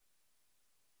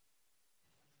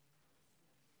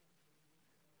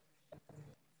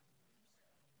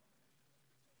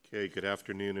Okay, good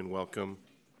afternoon and welcome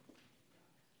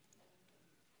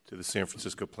to the San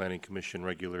Francisco Planning Commission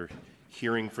regular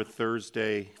hearing for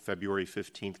Thursday, February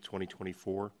 15th,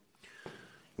 2024.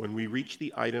 When we reach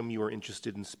the item you are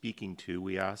interested in speaking to,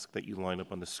 we ask that you line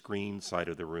up on the screen side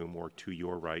of the room or to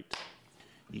your right.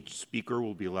 Each speaker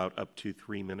will be allowed up to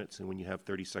 3 minutes, and when you have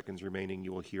 30 seconds remaining,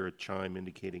 you will hear a chime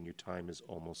indicating your time is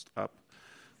almost up.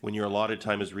 When your allotted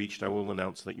time is reached, I will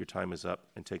announce that your time is up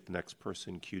and take the next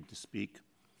person queued to speak.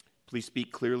 Please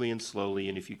speak clearly and slowly,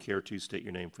 and if you care to, state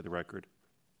your name for the record.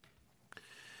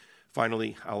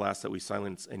 Finally, I'll ask that we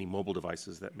silence any mobile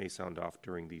devices that may sound off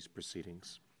during these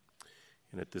proceedings.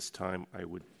 And at this time, I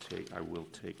will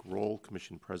take roll.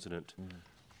 Commission President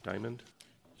Diamond.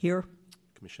 Here.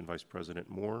 Commission Vice President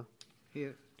Moore.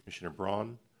 Here. Commissioner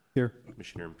Braun. Here.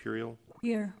 Commissioner Imperial.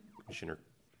 Here. Commissioner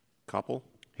Koppel.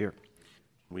 Here.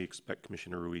 We expect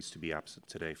Commissioner Ruiz to be absent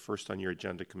today. First on your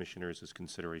agenda, Commissioners, is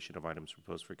consideration of items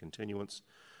proposed for continuance.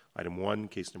 Item 1,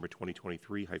 case number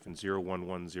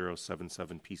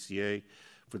 2023-011077 PCA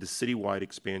for the citywide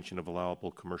expansion of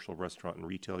allowable commercial restaurant and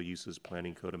retail uses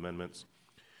planning code amendments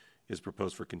is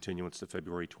proposed for continuance to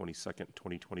February 22nd,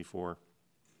 2024.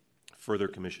 Further,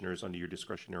 Commissioners, under your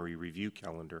discretionary review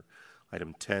calendar,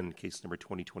 Item 10, case number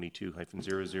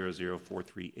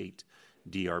 2022-000438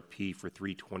 DRP for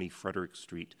 320 Frederick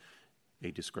Street.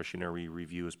 A discretionary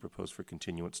review is proposed for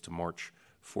continuance to March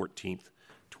 14th,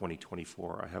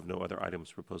 2024. I have no other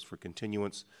items proposed for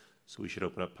continuance, so we should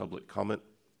open up public comment.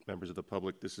 Members of the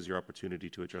public, this is your opportunity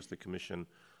to address the Commission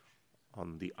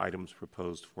on the items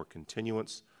proposed for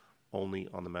continuance, only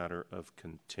on the matter of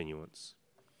continuance.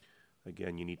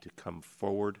 Again, you need to come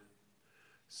forward.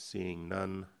 Seeing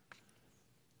none,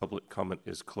 public comment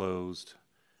is closed,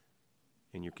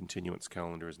 and your continuance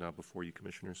calendar is now before you,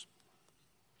 Commissioners.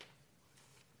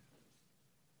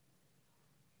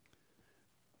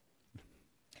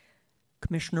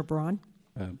 Commissioner Braun.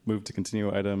 Move to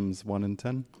continue items 1 and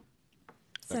 10.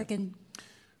 Second.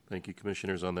 Thank you,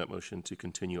 Commissioners. On that motion to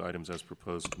continue items as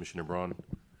proposed, Commissioner Braun.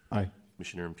 Aye.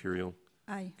 Commissioner Imperial.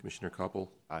 Aye. Commissioner Koppel.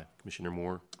 Aye. Commissioner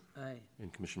Moore. Aye.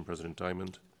 And Commission President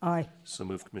Diamond. Aye. So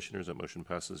moved, Commissioners. That motion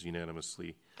passes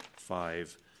unanimously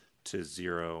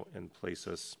 5-0 and place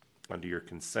us under your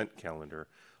consent calendar.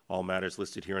 All matters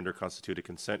listed here under constitute a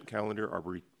consent calendar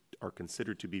are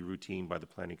considered to be routine by the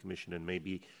Planning Commission and may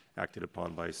be acted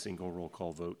upon by a single roll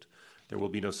call vote. There will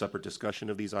be no separate discussion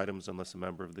of these items unless a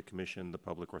member of the Commission, the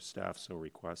public, or staff so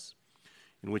requests,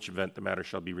 in which event the matter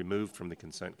shall be removed from the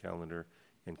consent calendar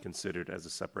and considered as a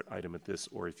separate item at this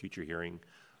or a future hearing.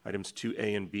 Items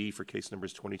 2A and B for case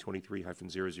numbers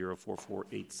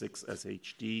 2023-004486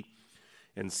 SHD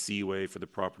and CUA for the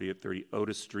property at 30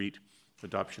 Otis Street,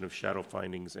 adoption of shadow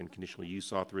findings and conditional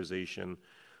use authorization.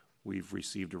 We've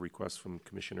received a request from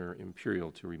Commissioner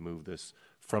Imperial to remove this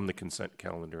from the consent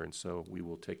calendar, and so we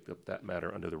will take that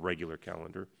matter under the regular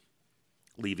calendar.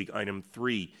 Leaving item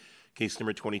 3, case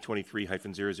number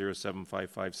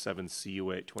 2023-007557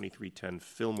 CUA at 2310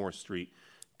 Fillmore Street,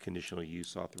 conditional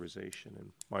use authorization.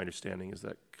 And my understanding is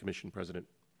that Commission President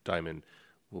Diamond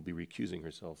will be recusing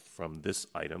herself from this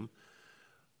item.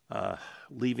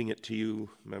 Leaving it to you,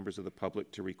 members of the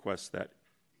public, to request that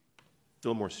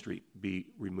Fillmore Street be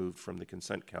removed from the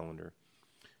consent calendar.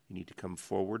 You need to come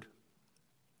forward.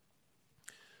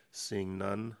 Seeing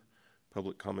none,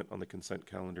 public comment on the consent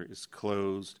calendar is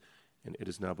closed, and it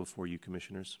is now before you,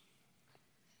 Commissioners.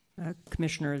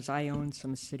 Commissioners, I own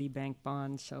some Citibank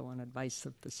bonds, so on advice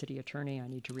of the city attorney, I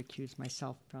need to recuse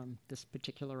myself from this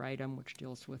particular item, which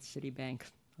deals with Citibank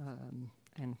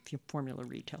and Formula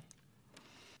Retail.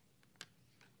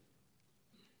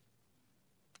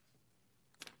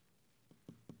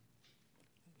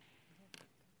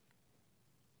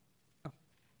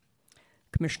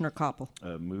 Commissioner Koppel.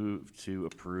 Move to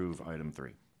approve item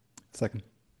 3. Second.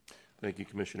 Thank you,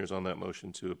 Commissioners. On that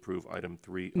motion to approve item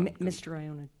 3. Mr.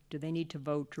 Iona, do they need to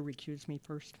vote to recuse me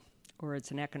first? Or it's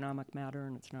an economic matter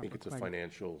and it's not required? I think required? it's a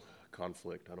financial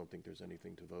conflict. I don't think there's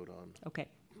anything to vote on. Okay,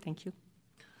 thank you.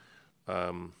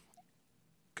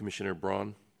 Commissioner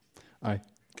Braun. Aye.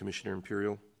 Commissioner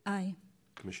Imperial. Aye.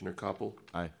 Commissioner Koppel.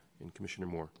 Aye. And Commissioner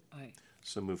Moore. Aye.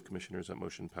 So moved, Commissioners. That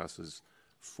motion passes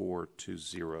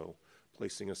 4-0.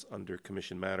 Placing us under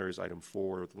Commission Matters, item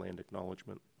 4, land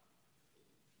acknowledgement.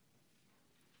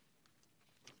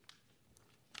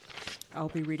 I'll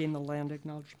be reading the land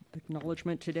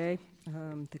acknowledgement today.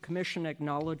 The Commission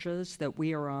acknowledges that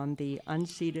we are on the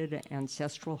unceded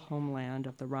ancestral homeland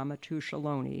of the Ramaytush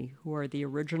Ohlone, who are the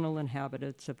original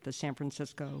inhabitants of the San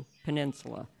Francisco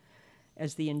Peninsula.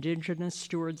 As the indigenous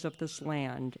stewards of this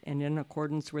land, and in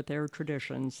accordance with their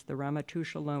traditions, the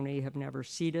Ramaytush Ohlone have never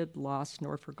ceded, lost,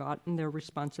 nor forgotten their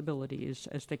responsibilities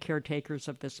as the caretakers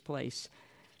of this place,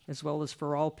 as well as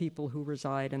for all people who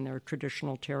reside in their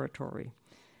traditional territory.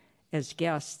 As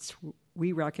guests,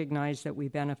 we recognize that we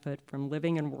benefit from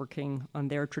living and working on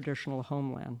their traditional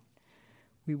homeland.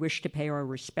 We wish to pay our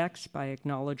respects by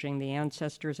acknowledging the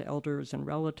ancestors, elders, and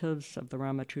relatives of the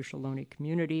Ramaytush Ohlone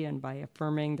community and by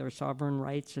affirming their sovereign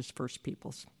rights as First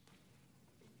Peoples.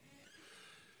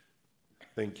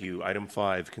 Thank you. Item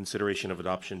 5, consideration of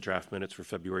adoption draft minutes for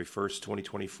February 1st,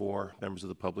 2024. Members of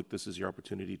the public, this is your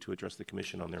opportunity to address the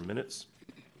commission on their minutes.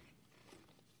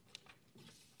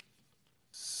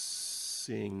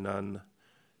 Seeing none,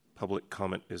 public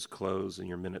comment is closed and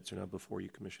your minutes are now before you,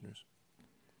 commissioners.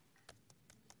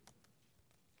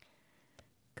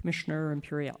 Commissioner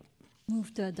Imperial.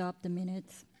 Move to adopt the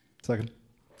minutes. Second.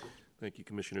 Thank you,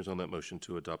 commissioners. On that motion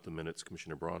to adopt the minutes,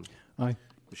 Commissioner Braun, Aye.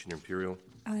 Commissioner Imperial,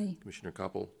 Aye. Commissioner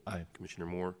Koppel, Aye. Commissioner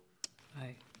Moore,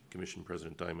 Aye. Commission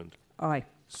President Diamond. Aye.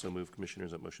 So moved,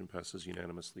 commissioners. That motion passes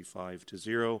unanimously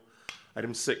 5-0.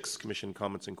 Item 6, commission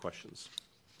comments and questions.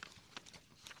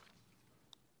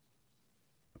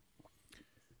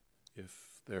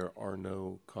 If there are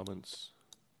no comments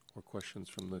or questions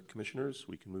from the commissioners,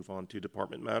 we can move on to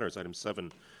department matters. Item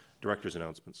 7, director's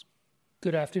announcements.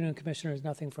 Good afternoon, Commissioners.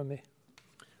 Nothing from me.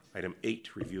 Item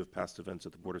 8, review of past events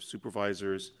at the Board of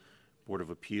Supervisors, Board of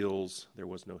Appeals. There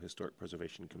was no Historic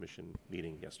Preservation Commission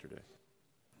meeting yesterday.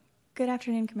 Good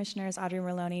afternoon, Commissioners. Audrey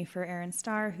Merloni for Aaron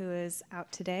Starr, who is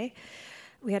out today.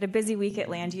 We had a busy week at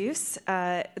land use.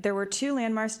 There were 2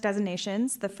 landmark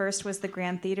designations. The first was the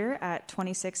Grand Theater at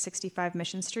 2665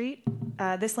 Mission Street.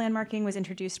 This landmarking was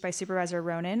introduced by Supervisor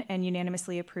Ronan and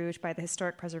unanimously approved by the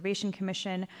Historic Preservation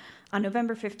Commission on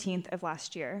November 15th of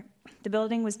last year. The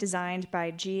building was designed by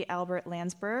G. Albert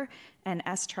Lansbury and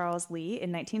S. Charles Lee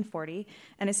in 1940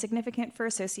 and is significant for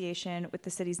association with the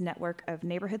city's network of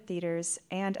neighborhood theaters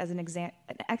and as an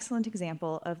excellent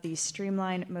example of the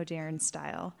streamlined modern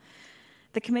style.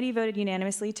 The committee voted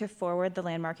unanimously to forward the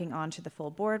landmarking on to the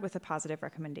full board with a positive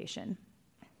recommendation.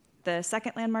 The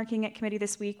second landmarking at committee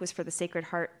this week was for the Sacred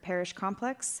Heart Parish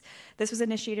Complex. This was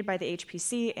initiated by the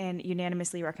HPC and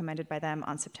unanimously recommended by them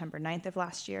on September 9th of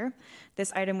last year.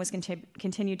 This item was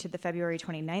continued to the February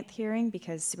 29th hearing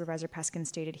because Supervisor Peskin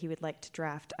stated he would like to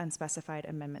draft unspecified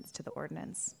amendments to the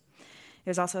ordinance. It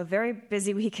was also a very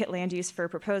busy week at land use for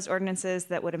proposed ordinances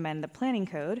that would amend the planning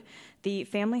code. The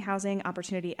Family Housing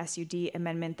Opportunity SUD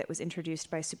amendment that was introduced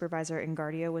by Supervisor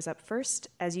Engardio was up first.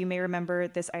 As you may remember,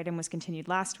 this item was continued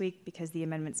last week because the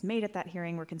amendments made at that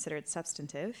hearing were considered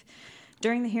substantive.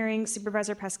 During the hearing,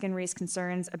 Supervisor Peskin raised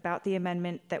concerns about the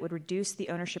amendment that would reduce the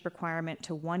ownership requirement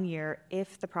to 1 year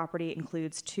if the property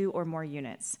includes 2 or more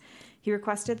units. He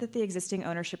requested that the existing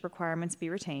ownership requirements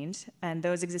be retained, and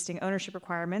those existing ownership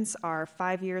requirements are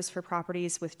 5 years for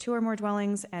properties with 2 or more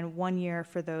dwellings and 1 year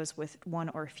for those with 1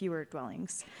 or fewer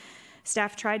dwellings.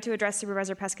 Staff tried to address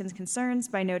Supervisor Peskin's concerns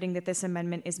by noting that this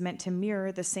amendment is meant to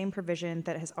mirror the same provision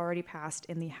that has already passed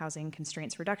in the Housing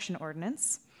Constraints Reduction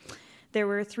Ordinance. There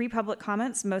were 3 public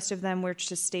comments, most of them were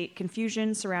to state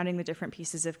confusion surrounding the different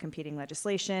pieces of competing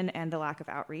legislation and the lack of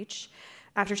outreach.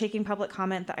 After taking public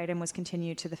comment, the item was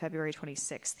continued to the February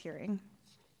 26th hearing.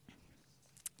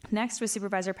 Next was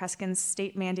Supervisor Peskin's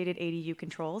state-mandated ADU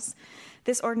controls.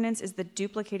 This ordinance is the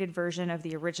duplicated version of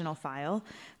the original file.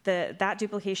 That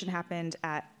duplication happened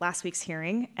at last week's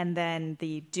hearing, and then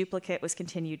the duplicate was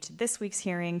continued to this week's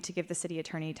hearing to give the city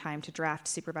attorney time to draft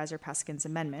Supervisor Peskin's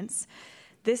amendments.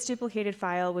 This duplicated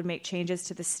file would make changes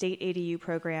to the state ADU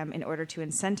program in order to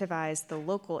incentivize the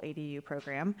local ADU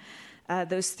program.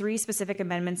 Those 3 specific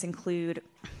amendments include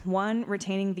 1,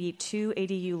 retaining the 2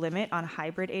 ADU limit on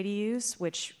hybrid ADUs,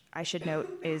 which I should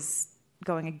note is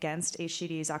going against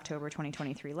HCD's October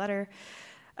 2023 letter.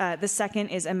 The second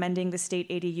is amending the state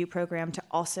ADU program to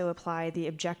also apply the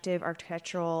objective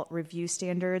architectural review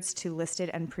standards to listed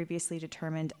and previously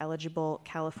determined eligible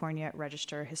California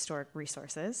Register historic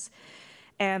resources.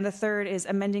 And the third is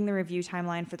amending the review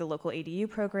timeline for the local ADU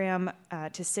program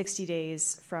to 60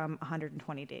 days from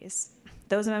 120 days.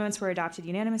 Those amendments were adopted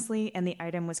unanimously, and the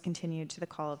item was continued to the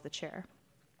call of the chair.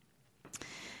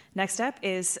 Next up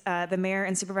is the Mayor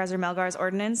and Supervisor Melgar's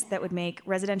ordinance that would make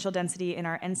residential density in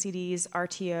our NCDs,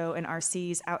 RTO, and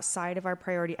RCs outside of our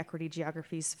priority equity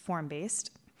geographies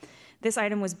form-based. This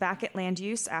item was back at land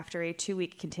use after a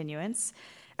 2-week continuance.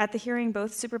 At the hearing,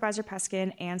 both Supervisor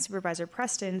Peskin and Supervisor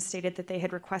Preston stated that they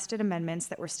had requested amendments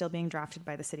that were still being drafted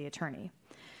by the city attorney.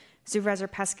 Supervisor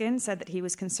Peskin said that he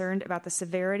was concerned about the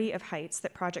severity of heights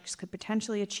that projects could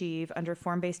potentially achieve under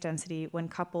form-based density when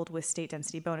coupled with state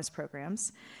density bonus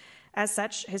programs. As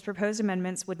such, his proposed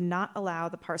amendments would not allow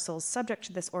the parcels subject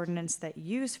to this ordinance that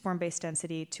use form-based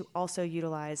density to also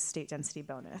utilize state density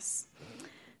bonus.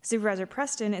 Supervisor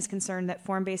Preston is concerned that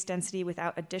form-based density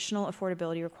without additional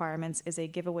affordability requirements is a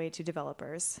giveaway to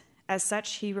developers. As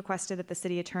such, he requested that the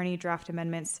city attorney draft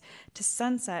amendments to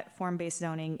sunset form-based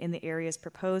zoning in the areas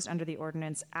proposed under the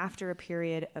ordinance after a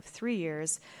period of 3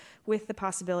 years, with the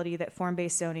possibility that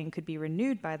form-based zoning could be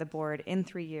renewed by the board in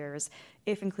 3 years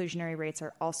if inclusionary rates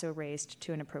are also raised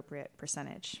to an appropriate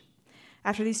percentage.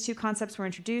 After these two concepts were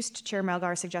introduced, Chair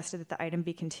Melgar suggested that the item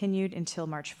be continued until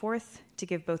March 4th to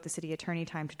give both the city attorney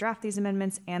time to draft these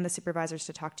amendments and the supervisors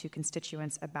to talk to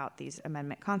constituents about these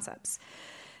amendment concepts.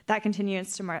 That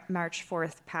continuance to March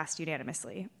 4th passed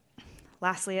unanimously.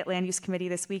 Lastly, at Land Use Committee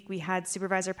this week, we had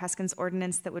Supervisor Peskin's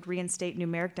ordinance that would reinstate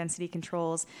numeric density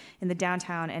controls in the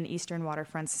downtown and eastern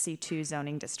waterfronts C2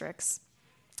 zoning districts.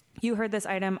 You heard this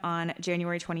item on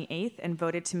January 28th and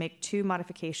voted to make two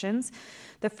modifications.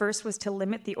 The first was to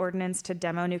limit the ordinance to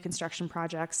demo new construction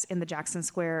projects in the Jackson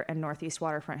Square and Northeast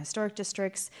Waterfront Historic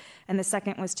Districts, and the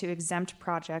second was to exempt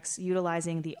projects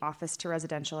utilizing the Office to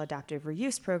Residential Adaptive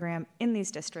Reuse program in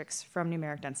these districts from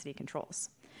numeric density controls.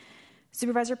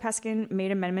 Supervisor Peskin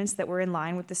made amendments that were in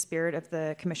line with the spirit of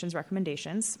the Commission's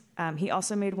recommendations. He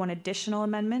also made one additional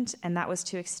amendment, and that was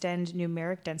to extend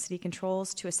numeric density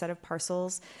controls to a set of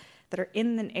parcels that are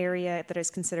in an area that is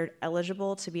considered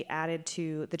eligible to be added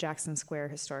to the Jackson Square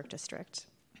Historic District.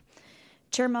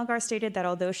 Chair Melgar stated that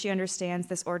although she understands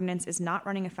this ordinance is not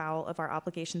running afoul of our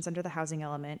obligations under the housing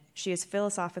element, she is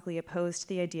philosophically opposed to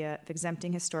the idea of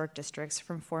exempting historic districts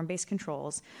from form-based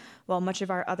controls, while much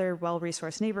of our other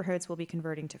well-resourced neighborhoods will be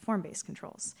converting to form-based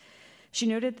controls. She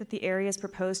noted that the areas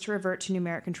proposed to revert to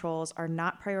numeric controls are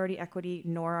not priority equity,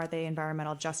 nor are they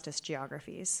environmental justice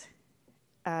geographies.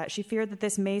 She feared that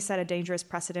this may set a dangerous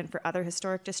precedent for other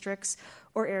historic districts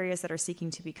or areas that are seeking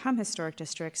to become historic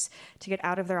districts to get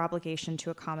out of their obligation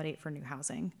to accommodate for new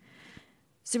housing.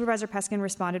 Supervisor Peskin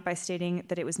responded by stating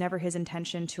that it was never his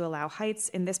intention to allow heights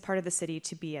in this part of the city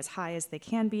to be as high as they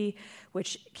can be,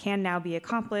 which can now be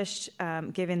accomplished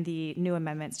given the new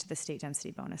amendments to the state density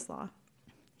bonus law.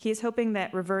 He is hoping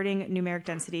that reverting numeric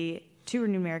density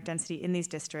in these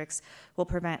districts will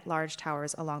prevent large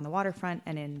towers along the waterfront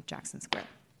and in Jackson Square.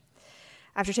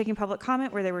 After taking public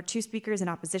comment, where there were 2 speakers in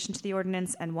opposition to the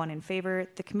ordinance and 1 in favor,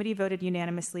 the committee voted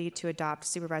unanimously to adopt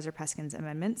Supervisor Peskin's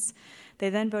amendments.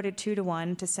 They then voted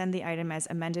 2-1 to send the item as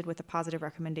amended with a positive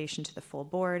recommendation to the full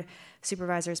board.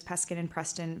 Supervisors Peskin and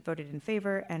Preston voted in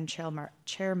favor, and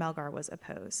Chair Melgar was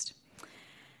opposed.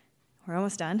 We're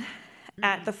almost done.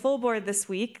 At the full board this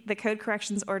week, the Code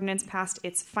Corrections Ordinance passed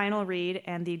its final read,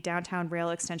 and the Downtown Rail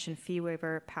Extension Fee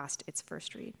Waiver passed its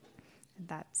first read. And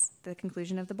that's the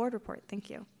conclusion of the board report. Thank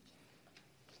you.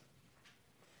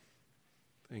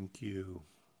 Thank you.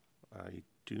 I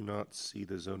do not see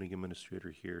the zoning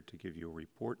administrator here to give you a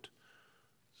report,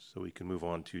 so we can move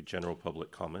on to general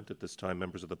public comment. At this time,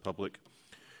 members of the public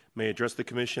may address the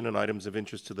commission on items of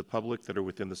interest to the public that are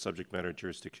within the subject matter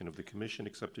jurisdiction of the commission,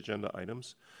 except agenda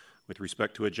items. With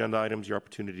respect to agenda items, your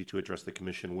opportunity to address the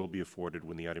commission will be afforded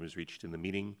when the item is reached in the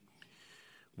meeting.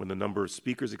 When the number of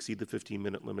speakers exceed the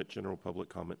 15-minute limit, general public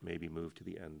comment may be moved to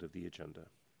the end of the agenda.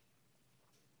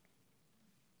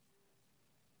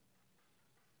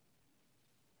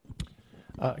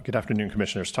 Good afternoon,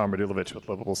 Commissioners. Tom Radulovich with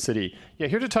Livable City. Yeah,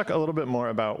 here to talk a little bit more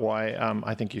about why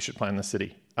I think you should plan the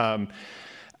city.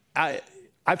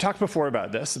 I've talked before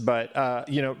about this, but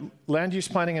land use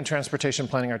planning and transportation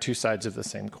planning are 2 sides of the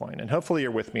same coin, and hopefully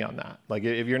you're with me on that. Like,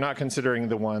 if you're not considering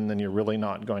the one, then you're really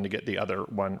not going to get the other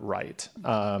one right.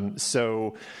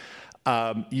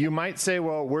 You might say,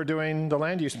 well, we're doing the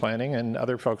land use planning and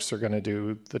other folks are going to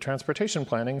do the transportation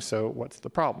planning, so what's the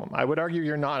problem? I would argue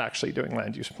you're not actually doing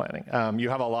land use planning. You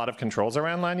have a lot of controls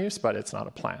around land use, but it's not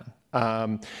a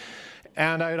plan.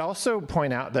 And I'd also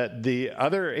point out that the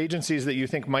other agencies that you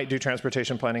think might do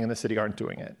transportation planning in the city aren't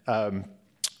doing it.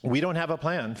 We don't have a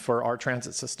plan for our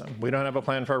transit system. We don't have a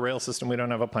plan for our rail system. We don't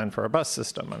have a plan for our bus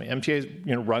system. I mean,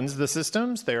 MTA runs the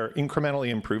systems. They're incrementally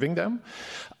improving them.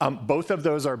 Both of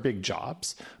those are big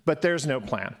jobs, but there's no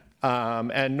plan.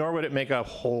 And nor would it make a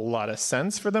whole lot of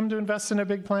sense for them to invest in a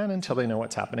big plan until they know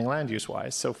what's happening land use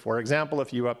wise. So for example,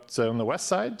 if you on the west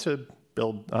side to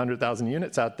build 100,000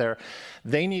 units out there,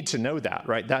 they need to know that,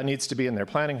 right? That needs to be in their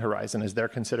planning horizon as they're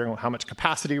considering how much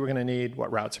capacity we're going to need,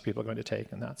 what routes are people going to take,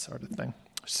 and that sort of thing.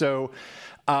 So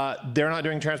they're not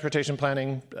doing transportation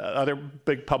planning. Other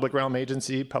big public realm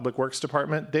agency, Public Works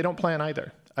Department, they don't plan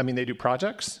either. I mean, they do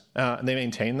projects and they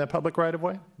maintain the public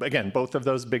right-of-way. Again, both of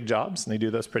those big jobs, and they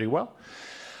do those pretty well.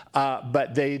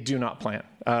 But they do not plan.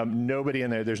 Nobody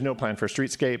in there, there's no plan for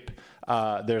streetscape.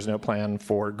 There's no plan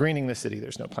for greening the city.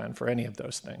 There's no plan for any of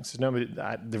those things. There's nobody, there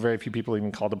are very few people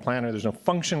even called a planner. There's no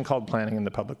function called planning in the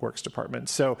Public Works Department.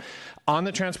 So on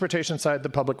the transportation side, the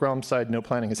public realm side, no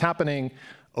planning is happening.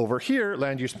 Over here,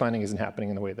 land use planning isn't happening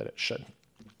in the way that it should.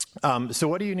 So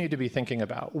what do you need to be thinking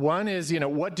about? One is,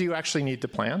 what do you actually need to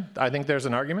plan? I think there's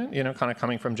an argument, kind of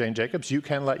coming from Jane Jacobs. You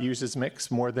can let uses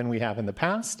mix more than we have in the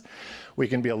past. We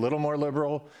can be a little more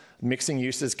liberal. Mixing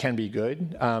uses can be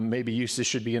good. Maybe uses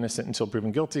should be innocent until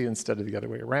proven guilty instead of the other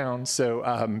way around.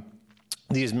 So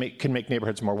these can make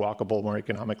neighborhoods more walkable, more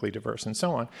economically diverse, and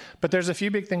so on. But there's a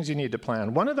few big things you need to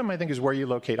plan. One of them, I think, is where you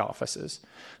locate offices.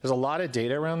 There's a lot of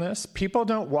data around this. People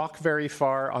don't walk very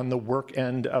far on the work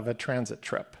end of a transit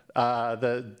trip.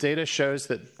 The data shows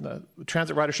that the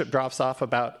transit ridership drops off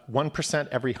about 1%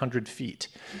 every 100 feet.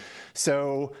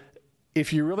 So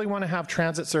if you really want to have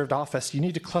transit-served office, you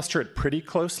need to cluster it pretty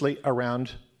closely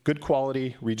around good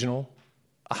quality regional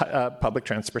public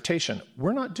transportation.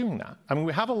 We're not doing that. I mean,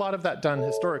 we have a lot of that done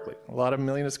historically, a lot of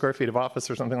million square feet of office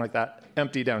or something like that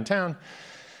empty downtown.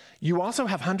 You also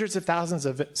have hundreds of thousands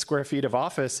of square feet of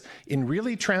office in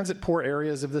really transit-poor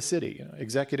areas of the city,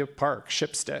 Executive Park,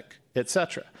 Shipstick, et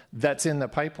cetera. That's in the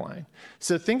pipeline.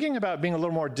 So thinking about being a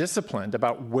little more disciplined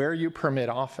about where you permit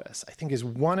office, I think is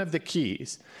one of the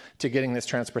keys to getting this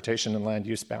transportation and land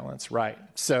use balance right.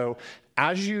 So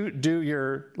as you do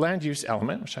your land use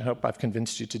element, which I hope I've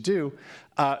convinced you to do,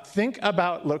 think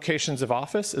about locations of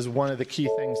office as one of the key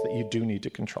things that you do need to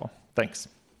control. Thanks.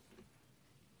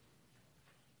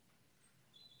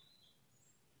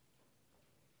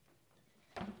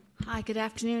 Hi, good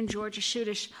afternoon, Georgia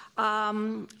Shudish.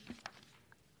 On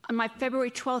my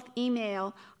February 12th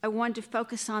email, I wanted to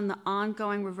focus on the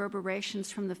ongoing reverberations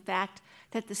from the fact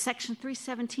that the Section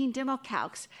 317 demo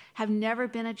calcs have never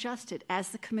been adjusted, as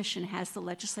the Commission has the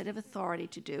legislative authority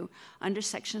to do under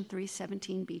Section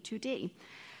 317 B2D.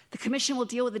 The Commission will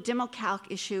deal with the demo calc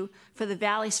issue for the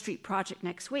Valley Street project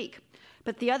next week.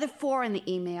 But the other four in the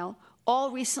email,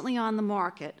 all recently on the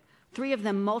market, 3 of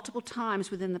them multiple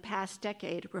times within the past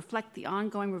decade, reflect the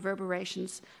ongoing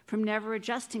reverberations from never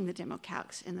adjusting the demo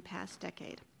calcs in the past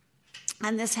decade.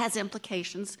 And this has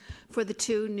implications for the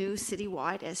 2 new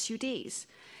citywide SUDs.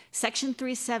 Section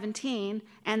 317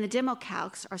 and the demo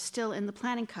calcs are still in the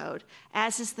planning code,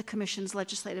 as is the Commission's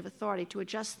legislative authority to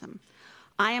adjust them.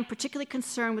 I am particularly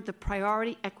concerned with the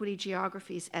priority equity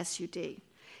geographies SUD.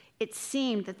 It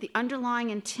seemed that the underlying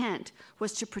intent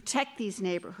was to protect these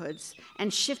neighborhoods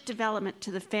and shift development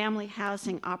to the family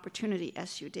housing opportunity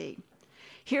SUD.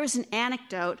 Here's an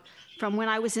anecdote from when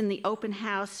I was in the open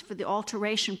house for the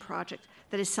alteration project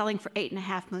that is selling for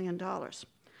 $8.5 million.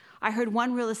 I heard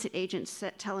one real estate agent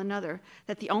tell another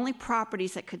that the only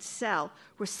properties that could sell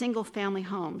were single-family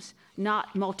homes,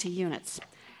 not multi-units.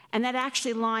 And that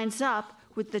actually lines up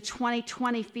with the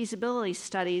 2020 feasibility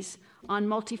studies on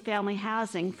multifamily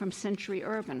housing from Century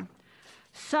Urban.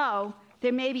 So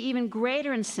there may be even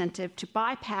greater incentive to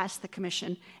bypass the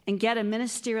Commission and get a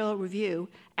ministerial review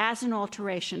as an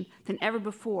alteration than ever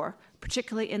before,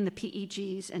 particularly in the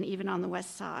PEGs and even on the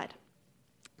west side.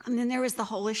 And then there is the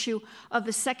whole issue of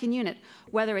the second unit,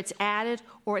 whether it's added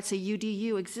or it's a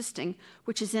UDU existing,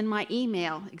 which is in my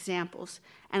email examples.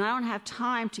 And I don't have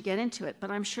time to get into it, but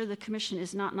I'm sure the Commission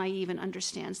is not naive and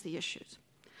understands the issues.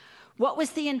 What was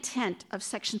the intent of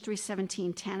Section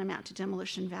 317 tantamount to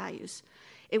demolition values?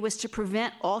 It was to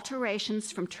prevent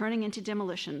alterations from turning into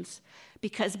demolitions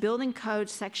because Building Code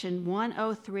Section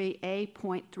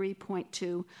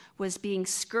 103A.3.2 was being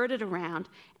skirted around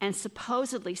and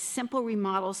supposedly simple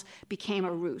remodels became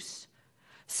a ruse.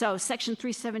 So Section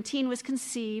 317 was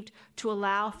conceived to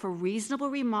allow for reasonable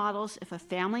remodels if a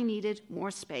family needed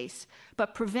more space,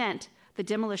 but prevent the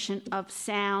demolition of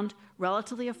sound,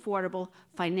 relatively affordable,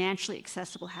 financially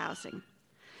accessible housing.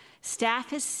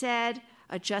 Staff has said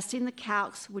adjusting the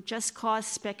calcs would just cause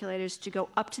speculators to go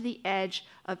up to the edge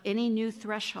of any new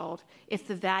threshold if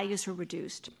the values were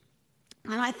reduced.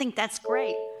 And I think that's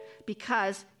great,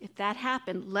 because if that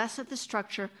happened, less of the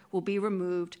structure will be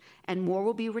removed and more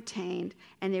will be retained,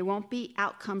 and there won't be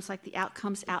outcomes like the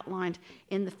outcomes outlined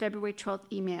in the February 12th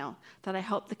email that I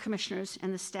hope the commissioners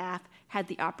and the staff had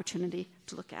the opportunity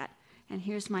to look at. And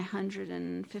here's my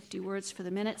 150 words for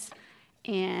the minutes.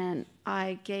 And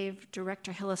I gave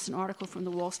Director Hillis an article from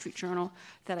the Wall Street Journal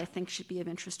that I think should be of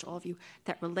interest to all of you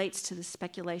that relates to the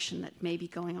speculation that may be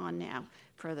going on now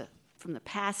from the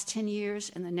past 10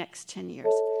 years and the next 10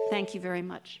 years. Thank you very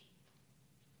much.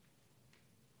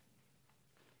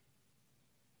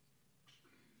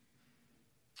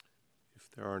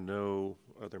 There are no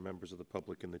other members of the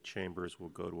public in the chambers. We'll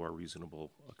go to our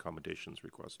reasonable accommodations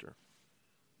requester.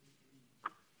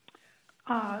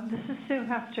 This is Sue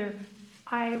Hester.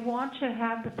 I want to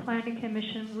have the Planning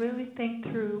Commission really think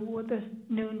through with the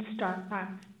noon start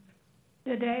time.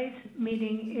 Today's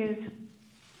meeting is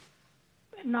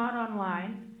not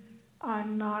online,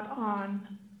 not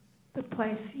on the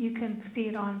place you can see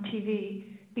it on TV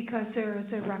because there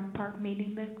is a rec park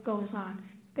meeting that goes on.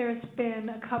 There's been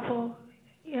a couple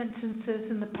instances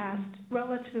in the past,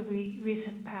 relatively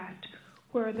recent past,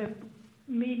 where the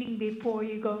meeting before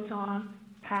you goes on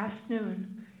past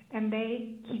noon, and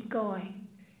they keep going.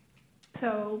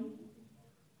 So,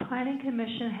 Planning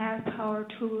Commission has power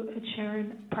to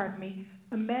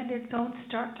amend its own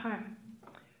start time.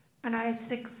 And I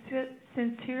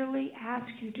sincerely ask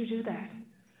you to do that,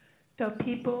 so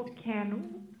people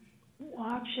can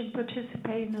watch and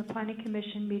participate in the Planning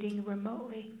Commission meeting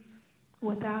remotely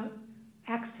without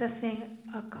accessing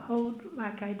a code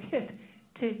like I did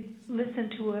to listen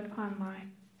to it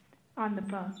online, on the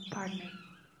phone, pardon me.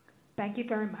 Thank you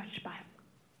very much. Bye.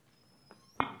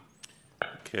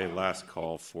 Okay, last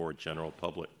call for general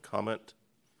public comment.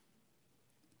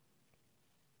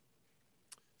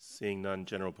 Seeing none,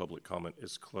 general public comment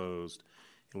is closed,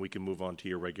 and we can move on to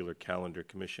your regular calendar,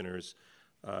 commissioners.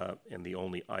 And the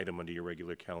only item under your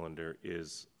regular calendar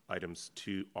is items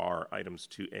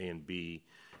 2A and B.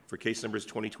 For case numbers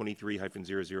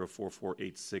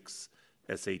 2023-004486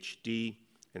 SHD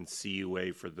and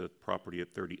CUA for the property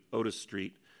at 30 Otis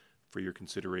Street for your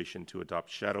consideration to adopt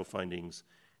shadow findings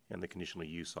and the conditional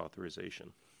use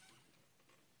authorization.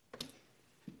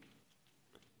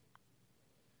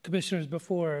 Commissioners,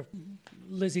 before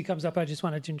Lizzie comes up, I just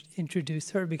wanted to introduce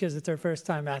her because it's her first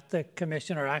time at the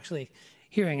commission, or actually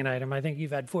hearing an item. I think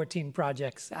you've had 14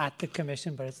 projects at the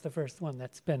commission, but it's the first one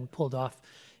that's been pulled off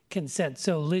consent.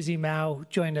 So Lizzie Mao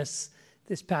joined us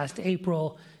this past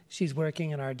April. She's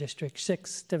working in our District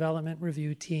 6 Development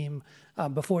Review team.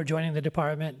 Before joining the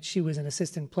department, she was an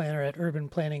assistant planner at Urban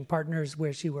Planning Partners,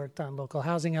 where she worked on local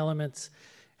housing elements,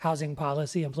 housing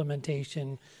policy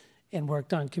implementation, and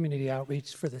worked on community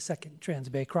outreach for the second Trans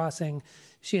Bay Crossing.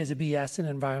 She has a BS in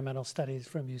environmental studies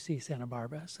from UC Santa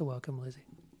Barbara. So welcome, Lizzie.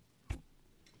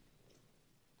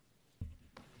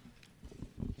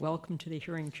 Welcome to the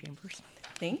hearing chambers.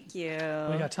 Thank you.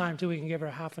 We got time too. We can give her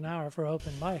half an hour for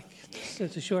open mic.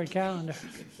 It's a short calendar.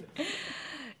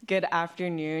 Good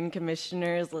afternoon,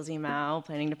 Commissioners. Lizzie Mao,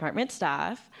 Planning Department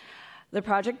staff. The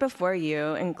project before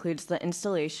you includes the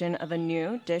installation of a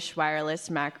new Dish Wireless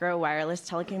macro wireless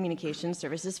telecommunications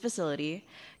services facility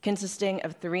consisting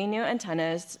of 3 new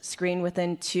antennas screened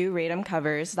within 2 radome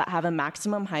covers that have a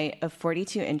maximum height of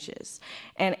 42 inches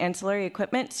and ancillary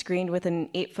equipment screened within an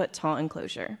 8-foot tall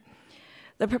enclosure.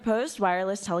 The proposed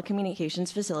wireless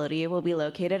telecommunications facility will be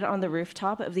located on the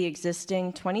rooftop of the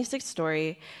existing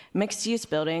 26-story mixed-use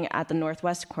building at the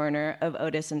northwest corner of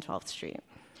Otis and 12th Street.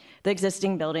 The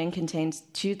existing building contains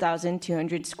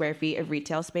 2,200 square feet of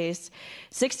retail space,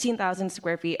 16,000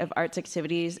 square feet of arts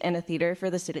activities, and a theater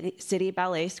for the City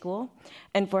Ballet School,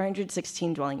 and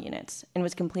 416 dwelling units, and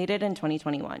was completed in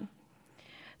 2021.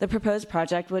 The proposed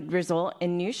project would result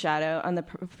in new shadow on the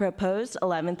proposed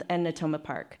 11th and Natoma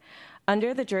Park,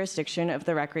 under the jurisdiction of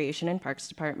the Recreation and Parks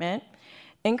Department,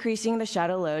 increasing the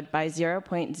shadow load by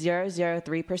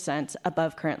 0.003%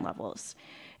 above current levels,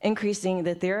 increasing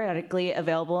the theoretically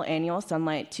available annual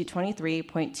sunlight to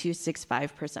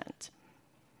 23.265%.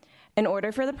 In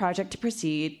order for the project to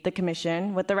proceed, the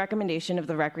Commission, with the recommendation of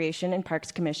the Recreation and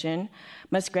Parks Commission,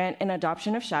 must grant an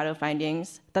adoption of shadow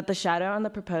findings that the shadow on the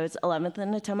proposed 11th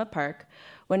and Natoma Park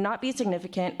would not be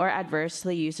significant or adverse to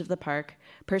the use of the park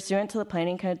pursuant to the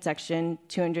Planning Code Section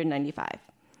 295.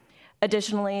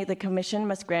 Additionally, the Commission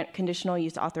must grant conditional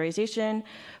use authorization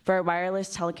for a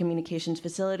wireless telecommunications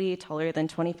facility taller than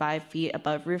 25 feet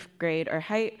above roof grade or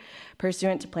height,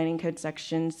 pursuant to Planning Code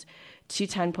Sections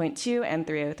 210.2 and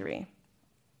 303.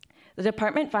 The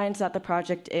Department finds that the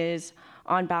project is,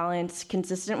 on balance,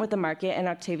 consistent with the Market and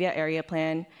Octavia Area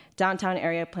Plan, Downtown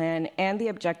Area Plan, and the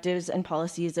objectives and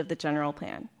policies of the General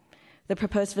Plan. The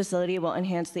proposed facility will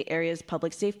enhance the area's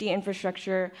public safety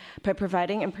infrastructure by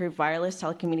providing improved wireless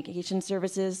telecommunications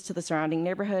services to the surrounding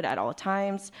neighborhood at all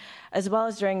times, as well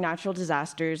as during natural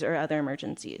disasters or other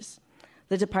emergencies.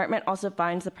 The department also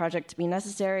finds the project to be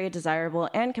necessary, desirable,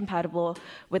 and compatible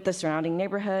with the surrounding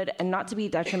neighborhood and not to be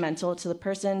detrimental to the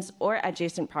persons or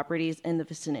adjacent properties in the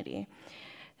vicinity.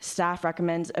 Staff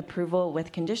recommends approval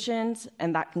with conditions,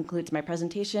 and that concludes my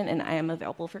presentation, and I am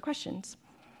available for questions.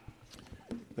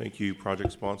 Thank you,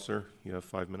 project sponsor. You have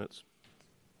 5 minutes.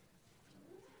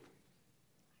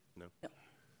 No?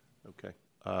 Okay.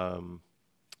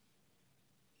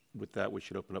 With that, we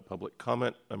should open up public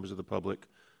comment. Members of the public,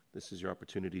 this is your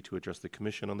opportunity to address the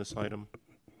commission on this item.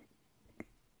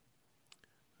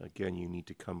 Again, you need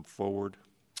to come forward.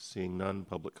 Seeing none,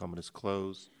 public comment is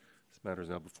closed. This matter is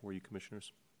now before you,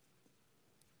 commissioners.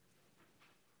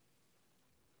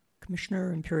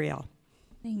 Commissioner Imperial.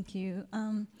 Thank you.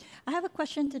 I have a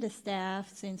question to the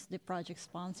staff since the project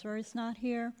sponsor is not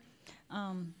here.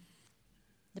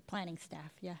 The planning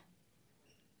staff, yeah.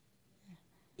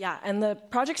 Yeah, and the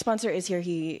project sponsor is here.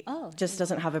 He Oh, just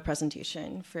doesn't have a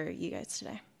presentation for you guys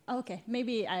today. Okay,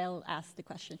 maybe I'll ask the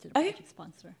question to the Okay. project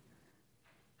sponsor.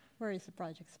 Where is the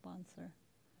project sponsor?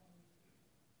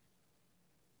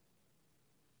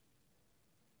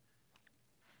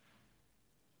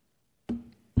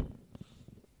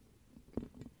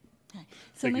 Okay.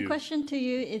 So Thank my you. question to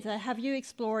you is, have you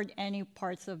explored any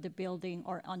parts of the building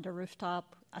or on the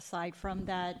rooftop aside from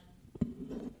that?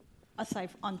 Aside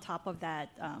on top of that,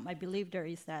 I believe there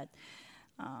is that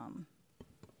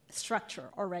structure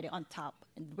already on top,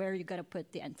 and where you're gonna put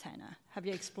the antenna. Have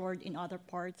you explored in other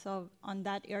parts of on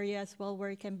that area as well, where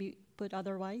it can be put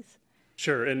otherwise?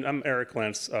 Sure, and I'm Eric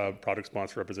Lance, project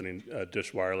sponsor representing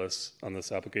Dish Wireless on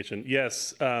this application.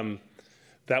 Yes,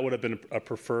 that would have been a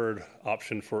preferred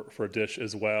option for Dish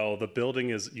as well. The building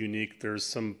is unique. There's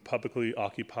some publicly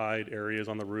occupied areas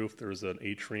on the roof. There's an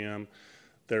atrium.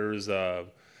 There's a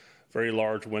very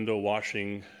large window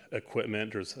washing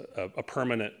equipment. There's a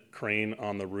permanent crane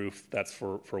on the roof that's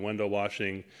for window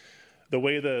washing. The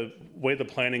way the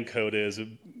planning code is,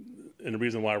 and the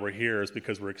reason why we're here is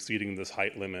because we're exceeding this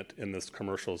height limit in this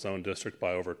commercial zone district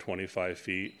by over 25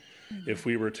 feet. Mm-hmm. If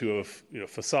we were to have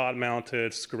facade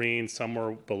mounted, screened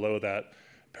somewhere below that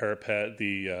parapet,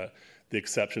 the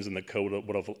exceptions in the code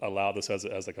would have allowed this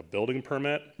as like a building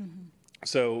permit. Mm-hmm.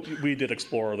 So we did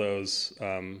explore those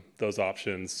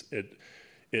options. It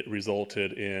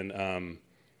resulted in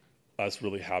us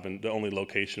really having the only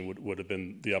location would have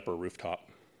been the upper rooftop.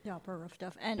 The upper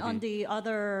rooftop, and on the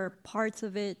other parts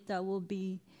of it, that will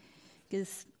be,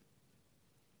 because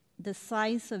the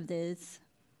size of this.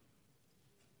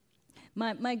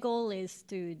 My goal is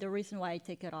the reason why I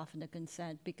take it off in the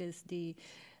consent, because the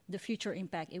future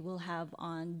impact it will have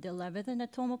on the 11th and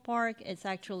Natoma Park, it's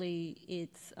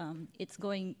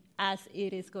going, as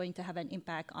it is going to have an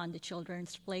impact on the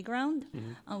children's playground,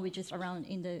 which is around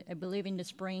I believe in the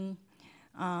spring.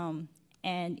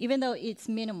 And even though it's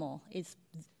minimal, it's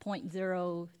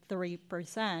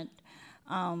 0.03%,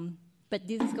 but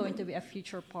this is going to be a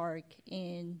future park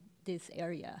in this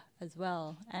area as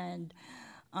well. And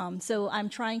so I'm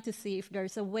trying to see if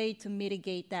there's a way to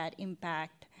mitigate that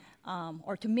impact,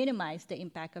 or to minimize the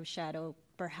impact of shadow,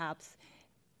 perhaps,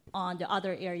 on the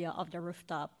other area of the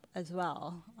rooftop as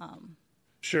well.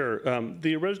 Sure.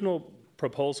 The original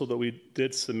proposal that we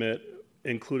did submit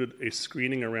included a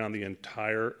screening around the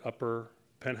entire upper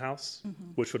penthouse,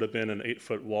 which would have been an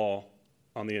 8-foot wall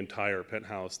on the entire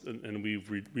penthouse, and we've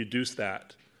reduced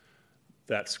that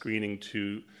screening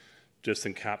to just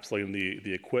encapsulating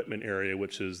the equipment area,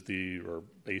 which is or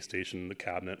base station, the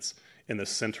cabinets, in the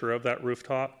center of that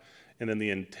rooftop. And then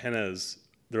the antennas,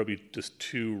 there'll be just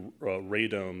two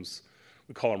radomes.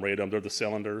 We call them radomes. They're the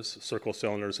cylinders, circle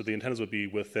cylinders. So the antennas would be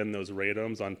within those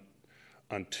radomes on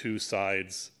two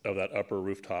sides of that upper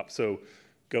rooftop. So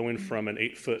going from an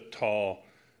 8-foot tall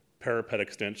parapet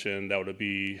extension, that would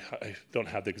be, I don't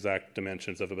have the exact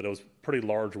dimensions of it, but it was a pretty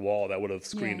large wall that would have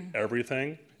screened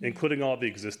everything, including all the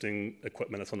existing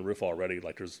equipment that's on the roof already,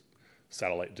 like there's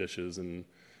satellite dishes and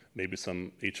maybe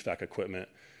some HVAC equipment.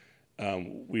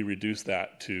 We reduced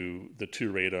that to the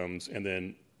two radomes and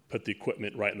then put the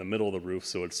equipment right in the middle of the roof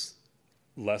so it's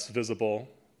less visible,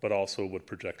 but also would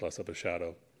project less of a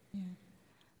shadow. Yeah.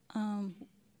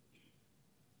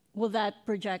 Will that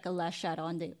project a less shadow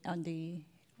on the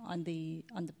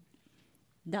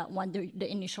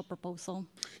initial proposal?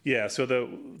 Yeah, so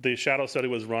the shadow study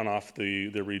was run off the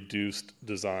reduced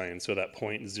design, so that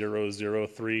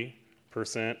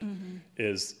 0.003%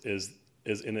 is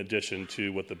in addition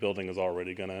to what the building is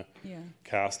already going to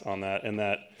cast on that, and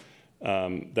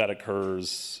that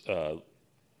occurs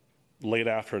late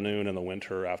afternoon in the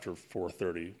winter after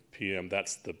 4:30 p.m.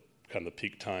 That's the kind of the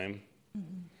peak time.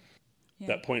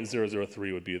 That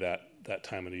 0.003 would be that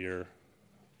time of the year.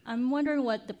 I'm wondering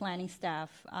what the planning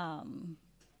staff,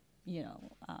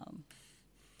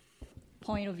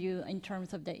 point of view in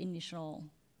terms of the initial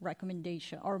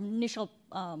recommendation or initial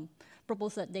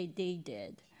proposal that they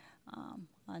did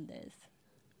on this.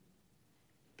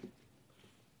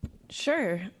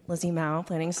 Sure, Lizzie Mao,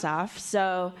 planning staff.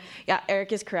 So, yeah,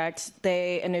 Eric is correct.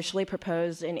 They initially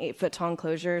proposed an 8-foot tall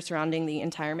enclosure surrounding the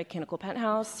entire mechanical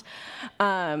penthouse.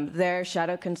 Their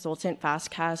shadow consultant,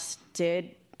 FastCast,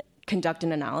 did conduct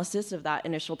an analysis of that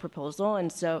initial proposal,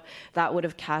 and so that would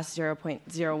have cast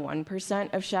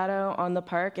 0.01% of shadow on the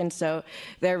park, and so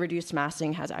their reduced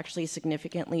massing has actually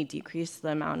significantly decreased the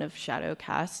amount of shadow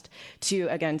cast to,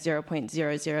 again,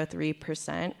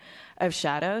 0.003% of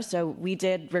shadow. So we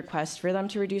did request for them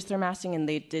to reduce their massing, and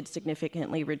they did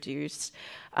significantly reduce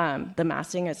the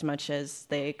massing as much as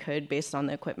they could based on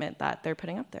the equipment that they're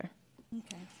putting up there.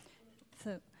 Okay.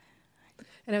 So,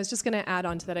 and I was just going to add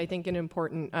on to that. I think an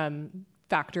important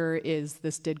factor is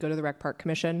this did go to the Rec Park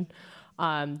Commission.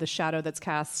 The shadow that's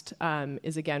cast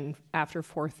is, again, after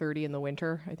 4:30 in the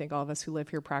winter. I think all of us who live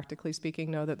here, practically speaking,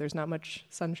 know that there's not much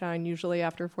sunshine usually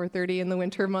after 4:30 in the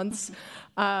winter months.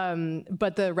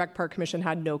 But the Rec Park Commission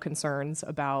had no concerns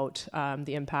about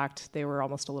the impact. They were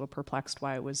almost a little perplexed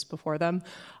why it was before them.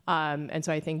 And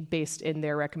so I think based in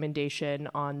their recommendation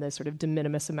on the sort of de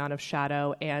minimis amount of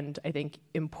shadow, and I think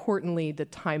importantly the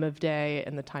time of day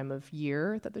and the time of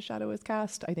year that the shadow is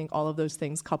cast, I think all of those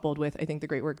things coupled with, I think, the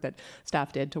great work that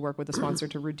staff did to work with the sponsor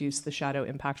to reduce the shadow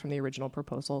impact from the original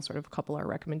proposal sort of couple our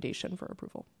recommendation for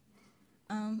approval.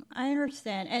 I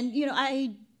understand. And,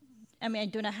 I mean, I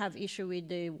do not have issue with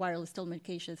the wireless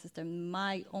telecommunication system.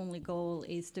 My only goal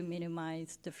is to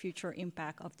minimize the future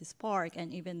impact of this park.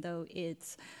 And even though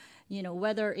it's,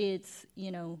 whether it's,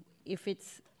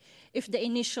 if the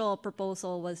initial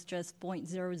proposal was just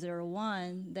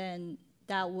 0.001, then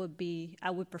that would be, I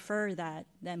would prefer that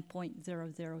than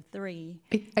 0.003.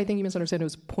 I think you misunderstand. It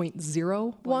was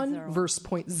 0.01 versus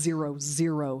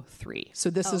 0.003. So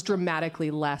this is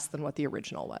dramatically less than what the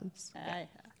original was.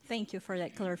 Thank you for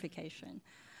that clarification.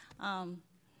 Thank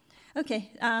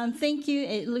you.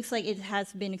 It looks like it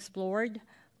has been explored.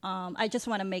 I just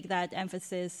want to make that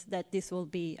emphasis that this will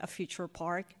be a future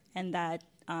park, and that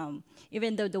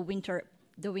even though the winter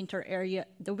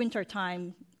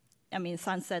time, I mean,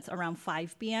 sunsets around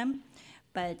 5 p.m.,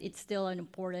 but it's still an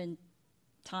important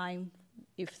time,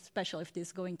 especially if this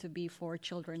is going to be for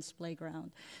children's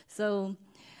playground. So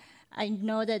I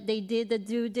know that they did the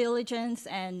due diligence,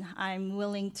 and I'm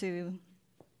willing to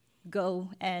go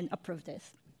and approve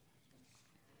this.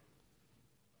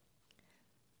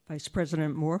 Vice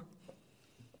President Moore?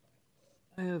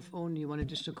 I have only one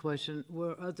additional question.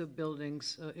 Were other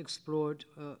buildings explored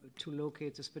to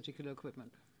locate this particular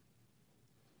equipment?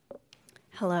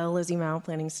 Hello, Lizzie Mao,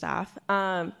 planning staff.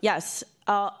 Yes,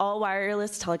 all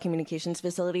wireless telecommunications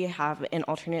facility have an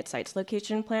alternate sites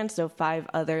location plan, so 5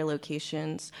 other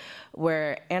locations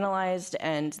were analyzed,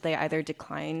 and they either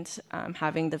declined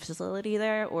having the facility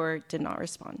there or did not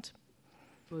respond.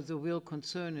 Well, the real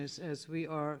concern is, as we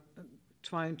are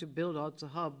trying to build out the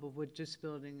hub, of which this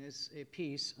building is a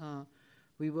piece,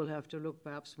 we will have to look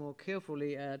perhaps more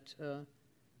carefully at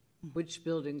which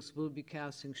buildings will be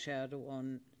casting shadow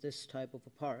on this type of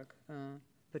a park.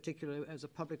 Particularly as a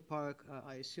public park,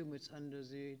 I assume it's under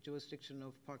the jurisdiction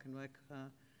of Park and Rec,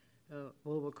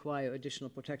 will require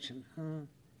additional protection.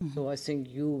 So I think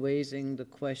you raising the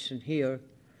question here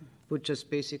would just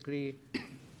basically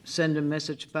send a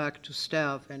message back to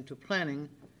staff and to planning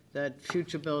that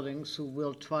future buildings who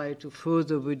will try to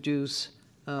further reduce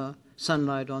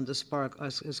sunlight on this park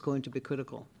is going to be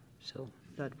critical. So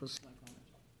that was my comment.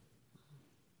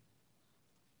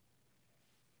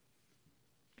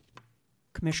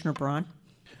 Commissioner Braun?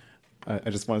 I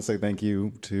just want to say thank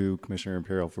you to Commissioner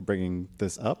Imperial for bringing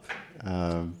this up.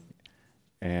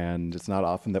 And it's not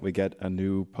often that we get a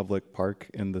new public park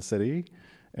in the city.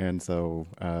 And so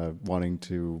wanting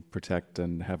to protect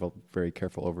and have a very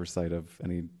careful oversight of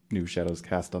any new shadows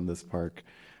cast on this park,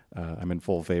 I'm in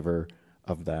full favor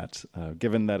of that.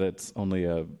 Given that it's only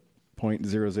a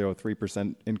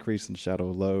 0.003% increase in shadow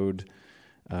load,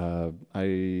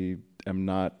 I am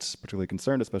not particularly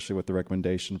concerned, especially with the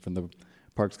recommendation from the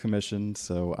Parks Commission,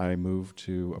 so I move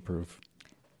to approve.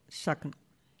 Second.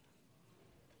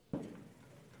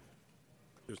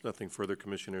 There's nothing further,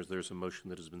 Commissioners. There's a motion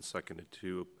that has been seconded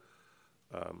to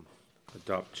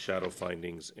adopt shadow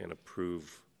findings and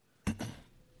approve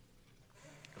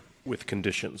with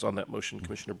conditions on that motion.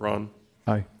 Commissioner Braun?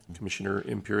 Aye. Commissioner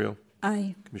Imperial?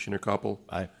 Aye. Commissioner Koppel?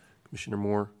 Aye. Commissioner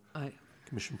Moore? Aye.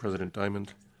 Commission President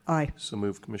Diamond? Aye. So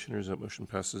moved, Commissioners. That motion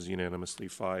passes unanimously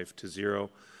 5-0.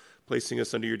 Placing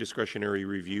us under your discretionary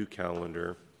review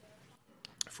calendar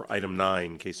for item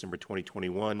 9, case number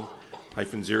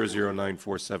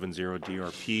 2021-009470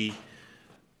 DRP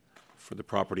for the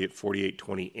property at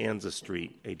 4820 Anza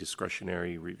Street, a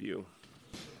discretionary review.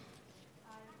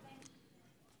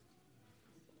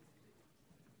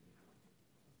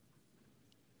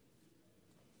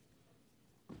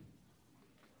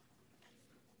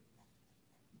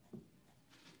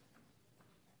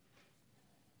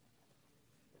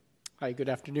 Hi, good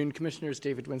afternoon, Commissioners.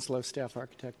 David Winslow, Staff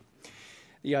Architect.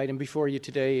 The item before you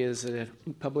today is a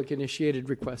public initiated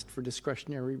request for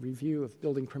discretionary review of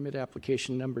building permit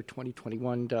application number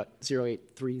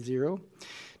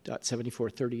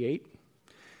 2021.0830.7438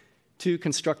 to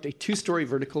construct a two-story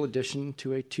vertical addition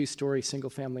to a two-story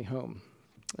single-family home.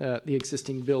 The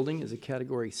existing building is a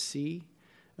Category C,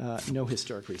 no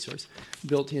historic resource,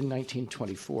 built in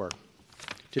 1924.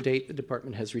 To date, the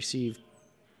department has received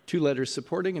 2 letters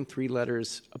supporting and 3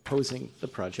 letters opposing the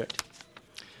project.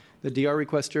 The DR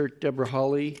requester, Deborah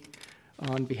Hawley,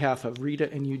 on behalf of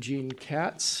Rita and Eugene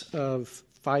Katz of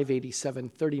 587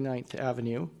 39th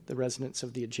Avenue, the residents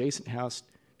of the adjacent house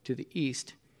to the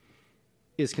east,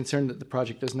 is concerned that the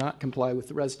project does not comply with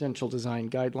the residential design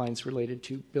guidelines related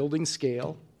to building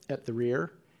scale at the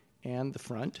rear and the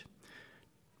front,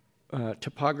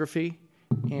 topography,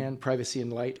 and privacy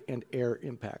and light and air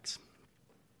impacts.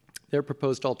 Their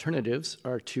proposed alternatives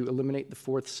are to eliminate the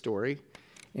 4th story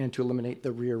and to eliminate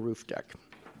the rear roof deck.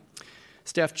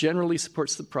 Staff generally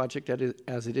supports the project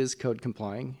as it is code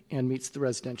complying and meets the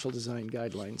residential design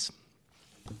guidelines.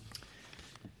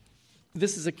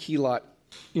 This is a key lot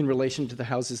in relation to the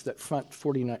houses that front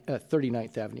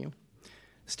 39th Avenue.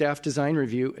 Staff design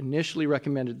review initially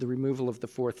recommended the removal of the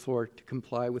 4th floor to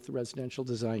comply with the residential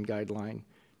design guideline,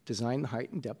 design the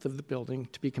height and depth of the building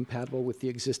to be compatible with the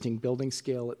existing building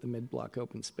scale at the mid-block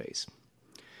open space.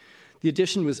 The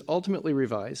addition was ultimately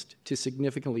revised to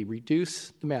significantly reduce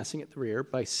the massing at the rear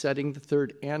by setting the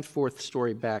 3rd and 4th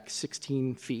story back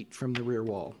 16 feet from the rear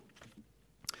wall.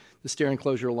 The stair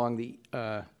enclosure along the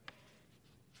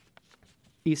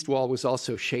east wall was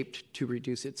also shaped to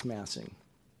reduce its massing.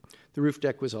 The roof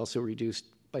deck was also reduced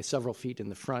by several feet in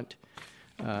the front.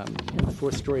 And the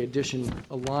 4th story addition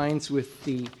aligns with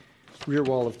the rear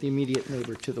wall of the immediate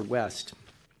neighbor to the west.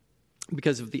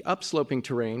 Because of the upsloping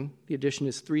terrain, the addition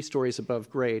is 3 stories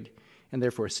above grade and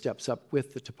therefore steps up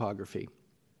with the topography.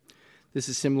 This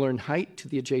is similar in height to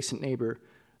the adjacent neighbor,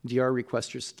 DR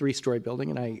requester's 3-story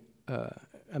building, and I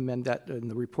amend that in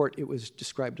the report. It was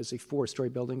described as a 4-story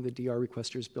building. The DR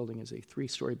requester's building is a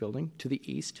 3-story building to the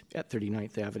east at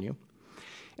 39th Avenue,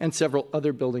 and several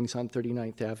other buildings on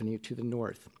 39th Avenue to the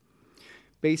north.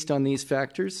 Based on these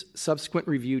factors, subsequent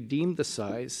review deemed the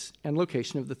size and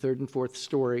location of the 3rd and 4th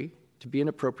story to be an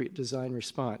appropriate design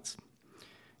response.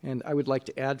 And I would like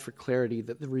to add for clarity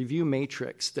that the review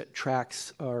matrix that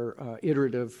tracks our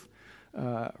iterative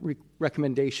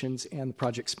recommendations and the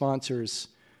project sponsors'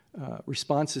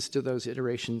 responses to those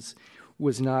iterations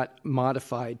was not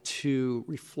modified to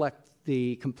reflect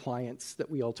the compliance that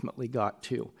we ultimately got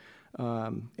to.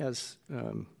 Just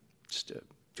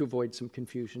to avoid some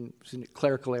confusion, it was a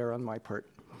clerical error on my part.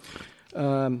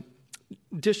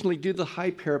 Additionally, due to the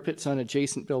high parapets on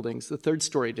adjacent buildings, the 3rd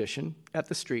story addition at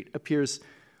the street appears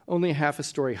only a half a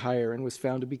story higher and was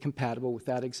found to be compatible with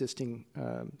that existing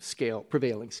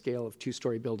prevailing scale of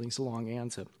 2-story buildings along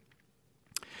Anza.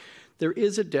 There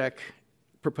is a deck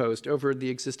proposed over the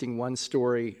existing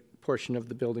 1-story portion of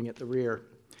the building at the rear.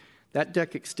 That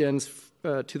deck extends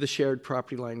to the shared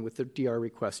property line with the DR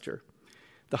requester.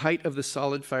 The height of the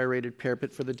solid fire-rated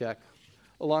parapet for the deck,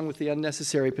 along with the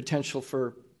unnecessary potential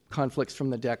for conflicts from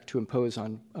the deck to impose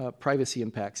on privacy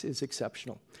impacts, is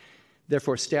exceptional.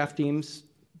 Therefore, staff deems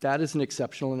that is an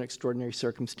exceptional and extraordinary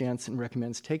circumstance and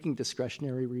recommends taking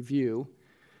discretionary review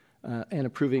and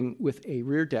approving with a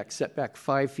rear deck set back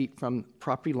 5 feet from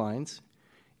property lines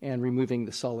and removing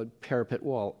the solid parapet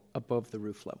wall above the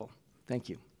roof level. Thank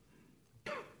you.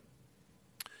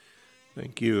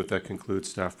 Thank you. If that concludes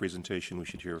staff presentation, we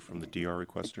should hear from the DR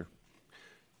requester.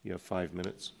 You have 5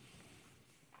 minutes.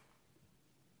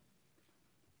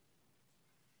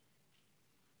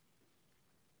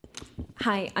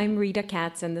 Hi, I'm Rita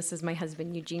Katz, and this is my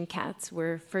husband, Eugene Katz.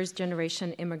 We're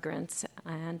first-generation immigrants,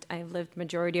 and I've lived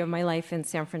majority of my life in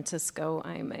San Francisco.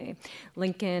 I'm a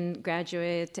Lincoln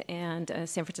graduate and a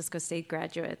San Francisco State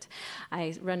graduate.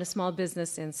 I run a small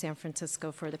business in San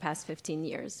Francisco for the past 15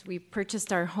 years. We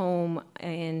purchased our home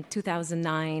in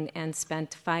 2009 and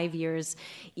spent 5 years,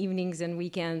 evenings and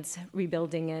weekends,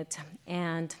 rebuilding it.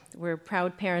 And we're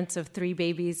proud parents of 3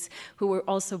 babies who were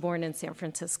also born in San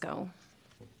Francisco.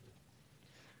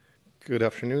 Good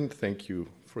afternoon. Thank you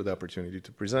for the opportunity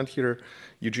to present here.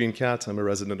 Eugene Katz, I'm a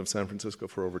resident of San Francisco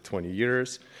for over 20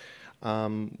 years.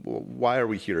 Why are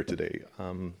we here today?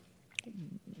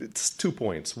 It's 2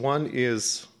 points. One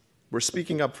is we're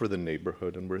speaking up for the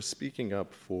neighborhood, and we're speaking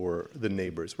up for the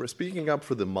neighbors. We're speaking up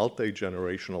for the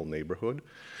multi-generational neighborhood,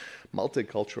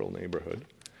 multicultural neighborhood,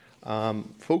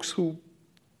 folks who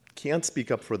can't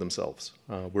speak up for themselves.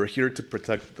 We're here to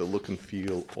protect the look and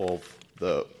feel of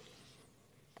the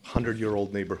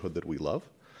 100-year-old neighborhood that we love.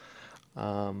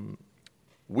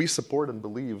 We support and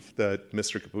believe that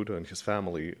Mr. Caputo and his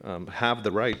family have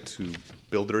the right to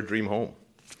build their dream home.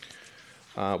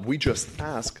 We just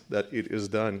ask that it is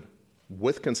done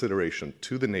with consideration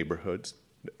to the neighborhoods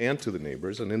and to the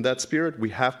neighbors, and in that spirit,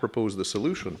 we have proposed a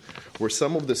solution where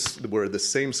where the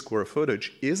same square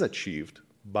footage is achieved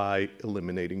by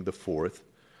eliminating the fourth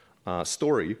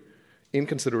story in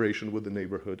consideration with the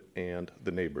neighborhood and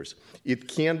the neighbors. It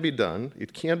can be done,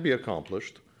 it can be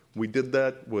accomplished. We did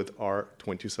that with our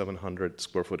 2,700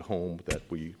 square foot home that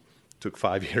we took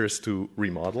 5 years to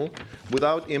remodel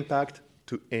without impact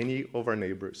to any of our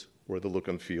neighbors or the look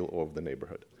and feel of the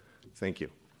neighborhood. Thank you.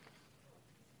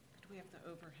 Do we have the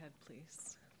overhead,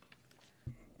 please?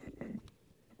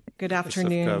 Good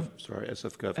afternoon.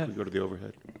 SF Gov, can we go to the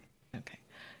overhead? Okay.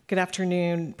 Good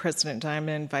afternoon, President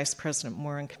Diamond, Vice President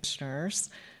Moore, and Commissioners.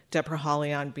 Deborah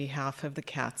Hawley on behalf of the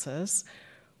Katzes.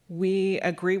 We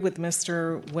agree with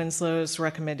Mr. Winslow's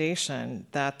recommendation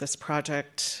that this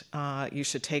project, you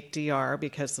should take DR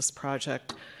because this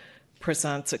project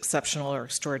presents exceptional or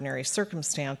extraordinary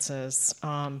circumstances.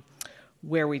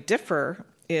 Where we differ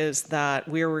is that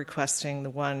we're requesting the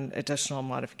one additional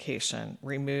modification,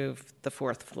 remove the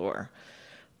fourth floor.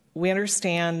 We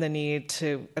understand the need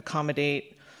to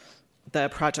accommodate the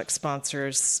project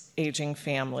sponsors' aging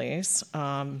families.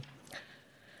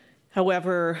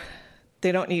 However,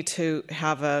 they don't need to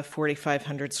have a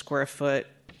 4,500 square foot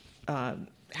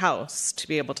house to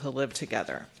be able to live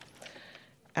together.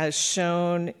 As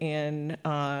shown in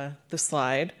the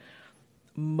slide,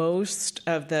 most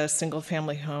of the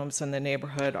single-family homes in the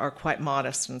neighborhood are quite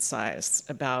modest in size,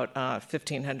 about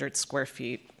 1,500 square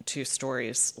feet, 2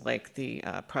 stories, like the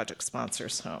project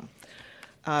sponsor's home.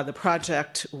 The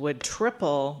project would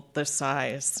triple the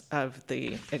size of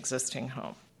the existing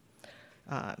home.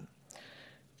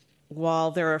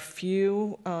 While there are a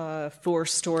few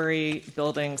 4-story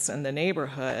buildings in the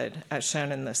neighborhood, as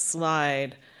shown in this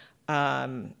slide,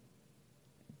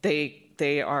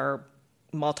 they are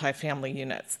multifamily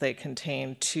units. They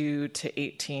contain 2 to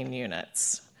 18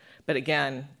 units. But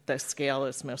again, the scale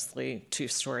is mostly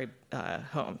 2-story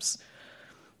homes.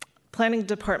 Planning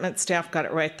department staff got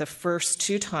it right the first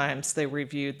 2 times they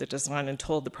reviewed the design and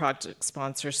told the project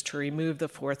sponsors to remove the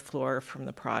 4th floor from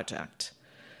the project.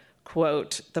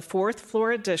 Quote, the 4th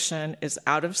floor addition is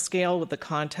out of scale with the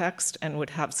context and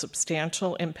would have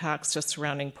substantial impacts to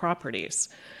surrounding properties.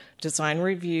 Design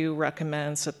review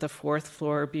recommends that the 4th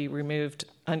floor be removed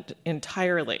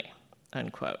entirely,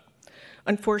 unquote.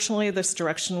 Unfortunately, this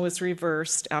direction was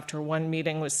reversed after one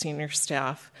meeting with senior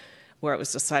staff where it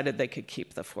was decided they could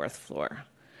keep the 4th floor.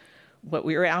 What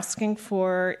we are asking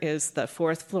for is the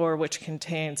 4th floor, which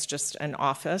contains just an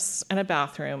office and a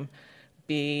bathroom,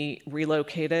 be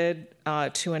relocated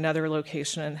to another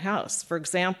location in the house. For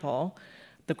example,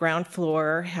 the ground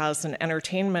floor has an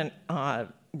entertainment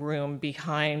room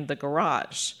behind the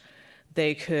garage.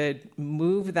 They could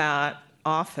move that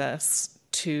office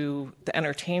to the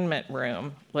entertainment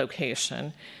room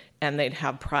location and they'd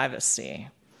have privacy.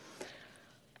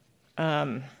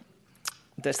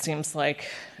 This seems like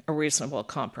a reasonable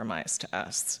compromise to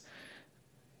us.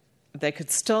 They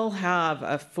could still have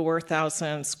a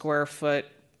 4,000 square foot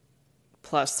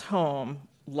plus home,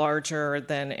 larger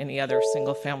than any other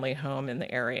single family home in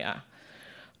the area.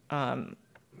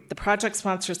 The project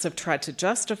sponsors have tried to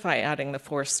justify adding the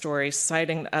 4 stories,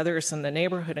 citing others in the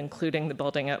neighborhood, including the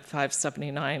building at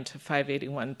 579 to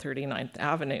 581 39th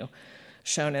Avenue,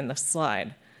 shown in the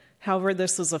slide. However,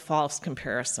 this is a false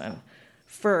comparison.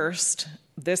 First,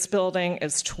 this building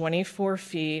is 24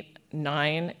 feet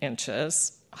 9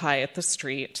 inches high at the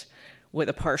street with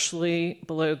a partially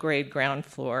below grade ground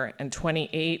floor and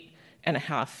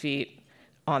 28.5 feet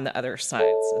on the other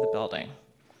sides of the building.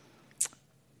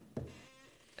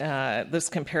 This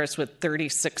compares with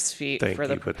 36 feet for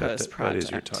the proposed project. That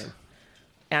is your time.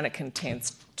 And it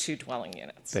contains 2 dwelling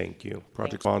units. Thank you.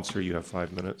 Project sponsor, you have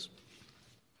 5 minutes.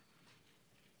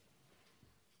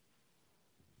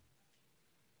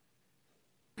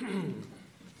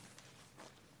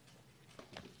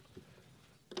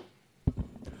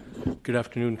 Good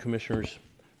afternoon, Commissioners.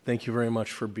 Thank you very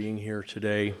much for being here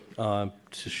today.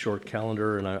 It's a short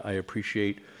calendar, and I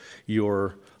appreciate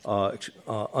your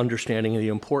understanding of the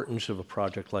importance of a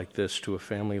project like this to a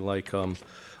family like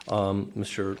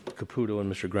Mr. Caputo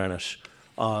and Mr. Granis.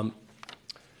 I'm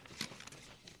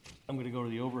going to go to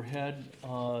the overhead,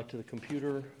 to the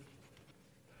computer.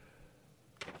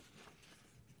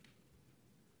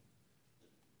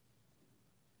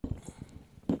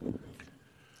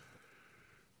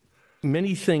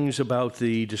 Many things about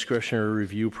the discretionary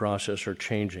review process are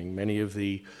changing. Many of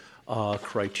the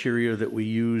criteria that we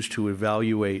use to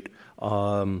evaluate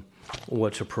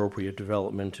what's appropriate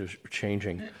development is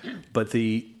changing. But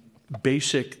the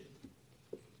basic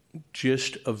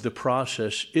gist of the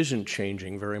process isn't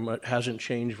changing very much, hasn't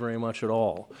changed very much at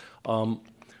all.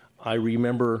 I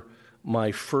remember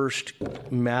my first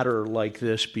matter like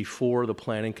this before the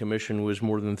Planning Commission was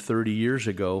more than 30 years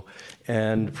ago,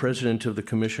 and the president of the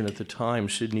commission at the time,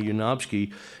 Sidney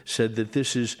Yanofsky, said that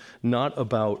this is not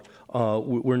about,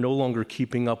 we're no longer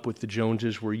keeping up with the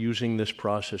Joneses, we're using this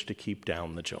process to keep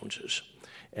down the Joneses.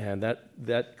 And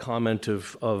that comment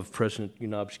of President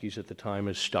Yanofsky's at the time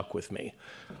has stuck with me.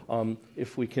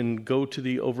 If we can go to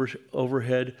the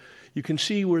overhead, you can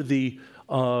see where the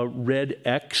red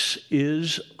X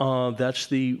is. That's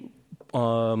the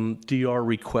DR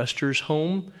requester's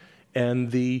home,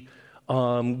 and the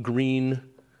green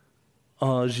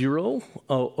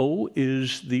O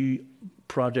is the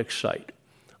project site.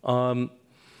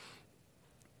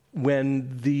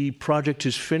 When the project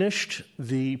is finished,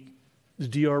 the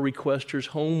DR requester's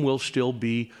home will still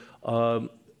be 5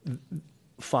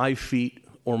 feet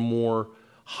or more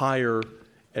higher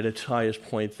at its highest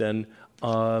point than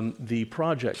the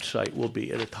project site will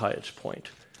be at its highest point.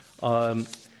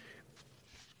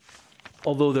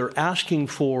 Although they're asking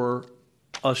for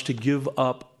us to give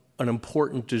up an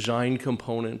important design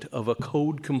component of a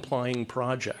code-complying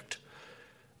project,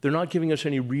 they're not giving us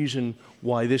any reason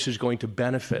why this is going to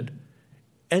benefit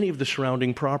any of the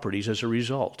surrounding properties as a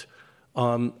result.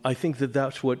 I think that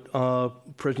that's what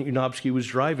President Yanofsky was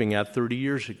driving at 30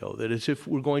 years ago, that as if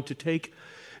we're going to take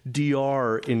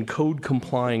DR in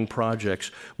code-complying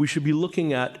projects, we should be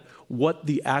looking at what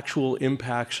the actual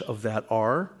impacts of that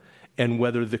are and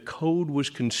whether the code was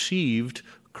conceived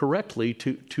correctly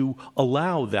to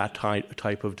allow that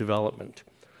type of development.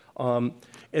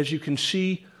 As you can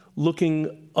see,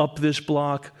 looking up this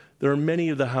block, there are many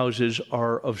of the houses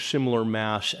are of similar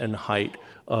mass and height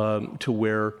to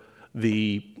where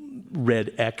the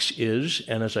red X is,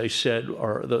 and as I said,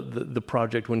 the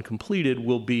project, when completed,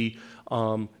 will be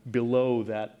below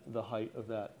the height of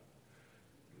that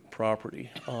property.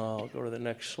 I'll go to the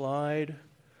next slide.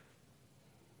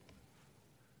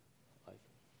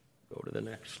 Go to the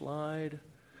next slide.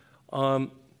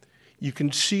 You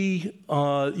can see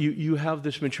you have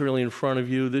this material in front of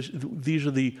you. These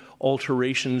are the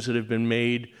alterations that have been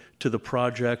made to the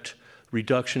project,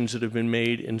 reductions that have been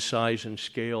made in size and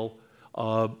scale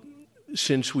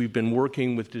since we've been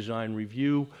working with design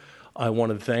review. I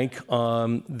want to thank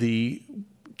the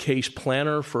case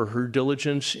planner for her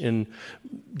diligence in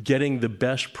getting the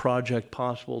best project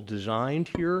possible designed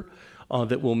here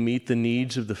that will meet the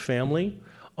needs of the family.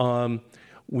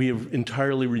 We have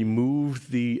entirely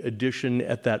removed the addition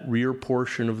at that rear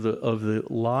portion of the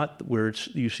lot where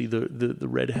you see the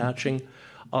red hatching.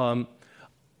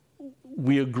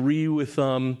 We agree with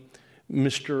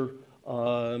Mr.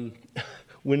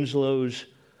 Winslow's,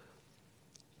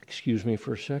 excuse me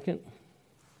for a second.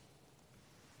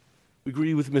 We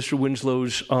agree with Mr.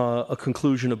 Winslow's a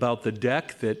conclusion about the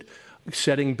deck, that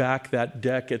setting back that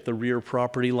deck at the rear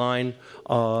property line,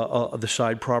 the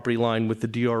side property line with the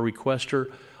DR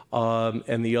requester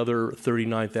and the other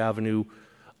 39th Avenue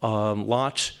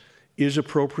lots is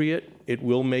appropriate. It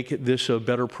will make this a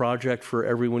better project for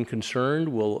everyone concerned.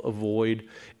 We'll avoid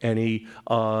any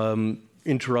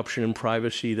interruption in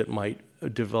privacy that might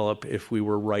develop if we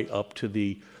were right up to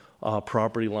the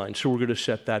property line. So we're going to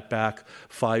set that back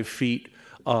 5 feet,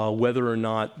 whether or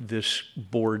not this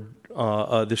board,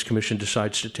 this commission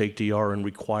decides to take DR and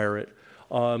require it.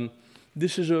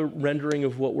 This is a rendering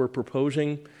of what we're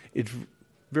proposing. It's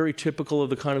very typical of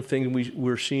the kind of thing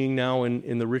we're seeing now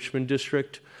in the Richmond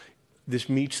district. This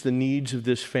meets the needs of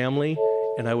this family,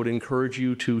 and I would encourage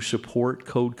you to support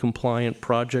code-compliant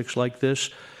projects like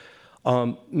this.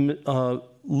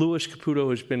 Louis Caputo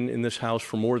has been in this house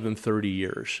for more than 30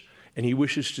 years, and he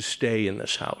wishes to stay in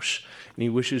this house. And he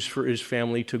wishes for his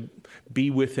family to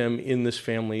be with him in this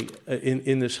family,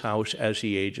 in this house as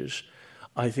he ages.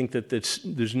 I think that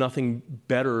there's nothing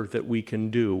better that we can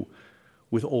do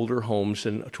with older homes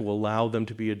than to allow them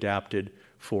to be adapted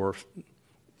for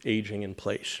aging in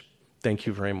place. Thank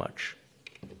you very much.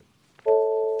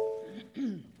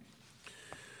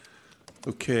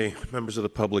 Okay, members of the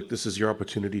public, this is your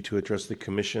opportunity to address the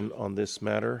commission on this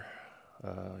matter.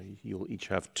 You'll each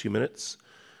have 2 minutes.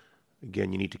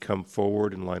 Again, you need to come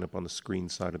forward and line up on the screen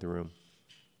side of the room.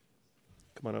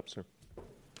 Come on up, sir.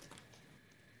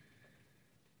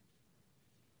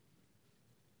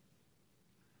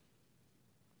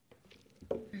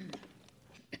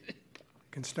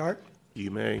 Can start?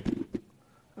 You may.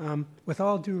 With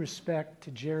all due respect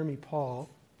to Jeremy Paul,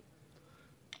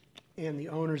 and the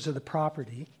owners of the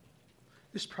property.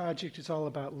 This project is all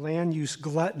about land use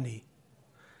gluttony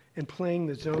and playing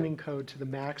the zoning code to the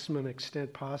maximum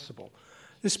extent possible.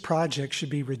 This project should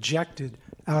be rejected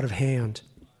out of hand.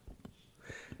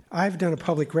 I've done a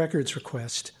public records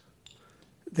request.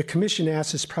 The commission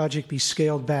asked this project be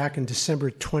scaled back in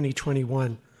December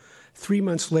 2021. 3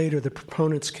 months later, the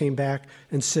proponents came back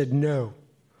and said no,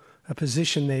 a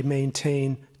position they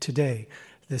maintain today,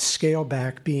 the scale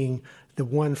back being the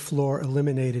one floor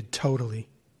eliminated totally.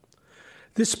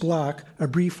 This block, a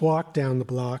brief walk down the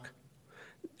block,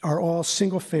 are all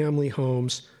single-family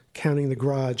homes, counting the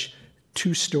garage,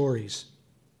 2 stories.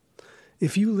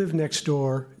 If you live next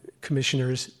door,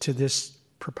 commissioners, to this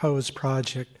proposed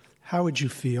project, how would you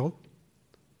feel?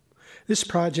 This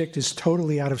project is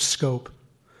totally out of scope.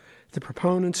 The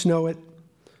proponents know it.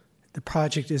 The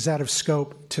project is out of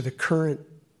scope to the current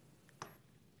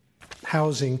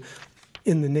housing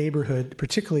in the neighborhood,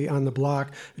 particularly on the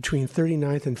block between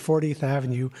 39th and 40th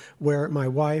Avenue, where my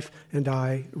wife and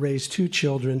I raised 2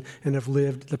 children and have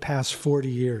lived the past 40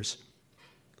 years.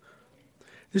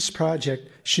 This project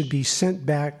should be sent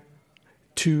back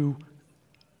to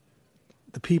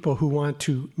the people who want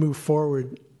to move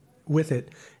forward with it,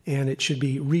 and it should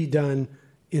be redone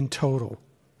in total.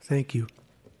 Thank you.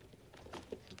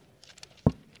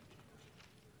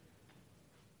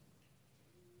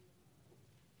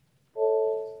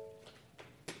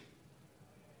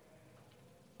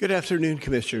 Good afternoon,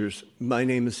 Commissioners. My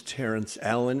name is Terrence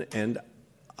Allen, and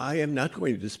I am not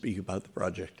going to speak about the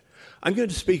project. I'm going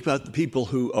to speak about the people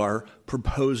who are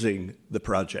proposing the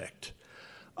project.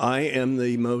 I am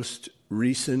the most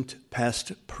recent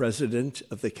past president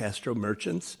of the Castro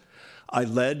Merchants. I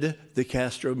led the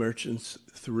Castro Merchants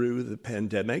through the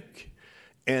pandemic,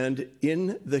 and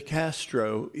in the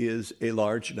Castro is a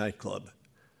large nightclub,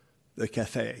 the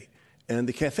Cafe. And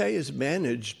the Cafe is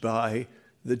managed by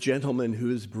the gentleman who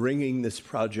is bringing this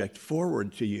project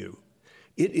forward to you.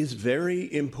 It is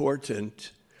very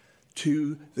important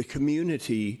to the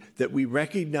community that we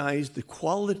recognize the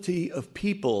quality of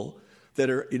people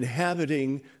that are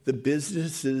inhabiting the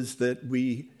businesses that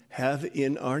we have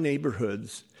in our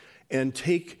neighborhoods and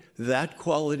take that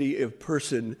quality of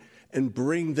person and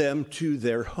bring them to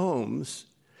their homes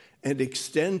and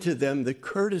extend to them the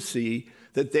courtesy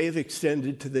that they've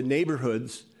extended to the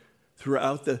neighborhoods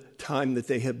throughout the time that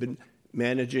they have been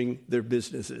managing their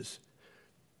businesses.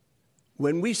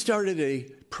 When we started a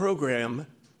program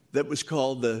that was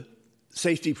called the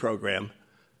Safety Program,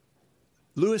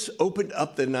 Lewis opened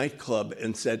up the nightclub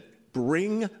and said,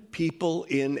 bring people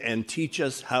in and teach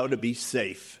us how to be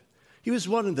safe. He was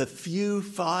one of the few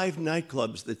 5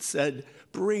 nightclubs that said,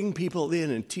 bring people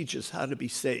in and teach us how to be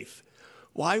safe.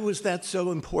 Why was that so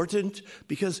important?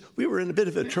 Because we were in a bit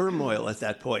of a turmoil at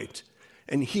that point,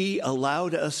 and he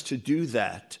allowed us to do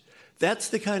that. That's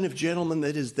the kind of gentleman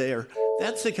that is there.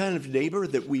 That's the kind of neighbor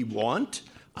that we want.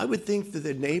 I would think that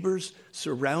the neighbors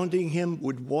surrounding him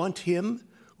would want him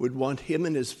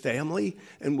and his family,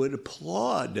 and would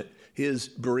applaud his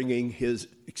bringing his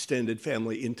extended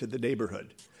family into the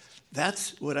neighborhood.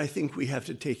 That's what I think we have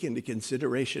to take into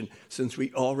consideration, since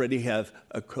we already have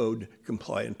a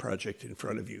code-compliant project in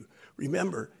front of you.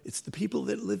 Remember, it's the people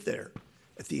that live there,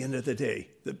 at the end of the day,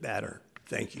 that matter.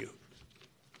 Thank you.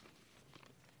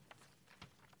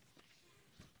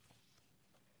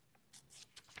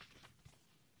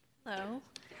 Hello.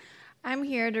 I'm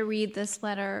here to read this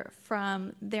letter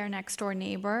from their next door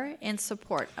neighbor in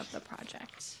support of the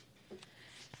project.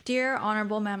 Dear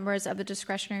honorable members of the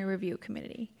Discretionary Review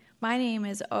Committee, my name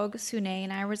is Og Sune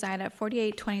and I reside at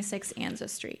 4826 Anza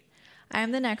Street. I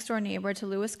am the next door neighbor to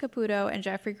Louis Caputo and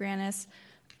Jeffrey Granis,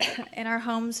 and our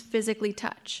homes physically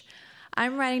touch.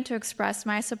 I'm writing to express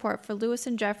my support for Louis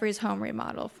and Jeffrey's home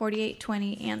remodel,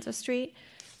 4820 Anza Street,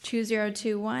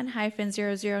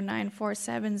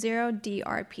 2021-009470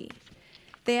 DRP.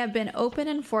 They have been open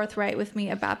and forthright with me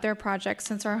about their project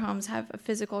since our homes have a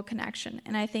physical connection,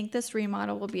 and I think this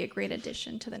remodel will be a great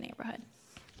addition to the neighborhood.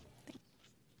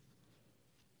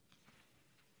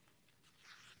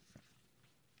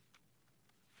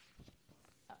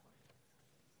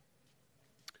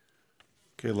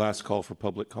 Okay, last call for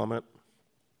public comment.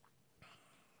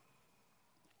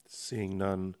 Seeing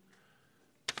none,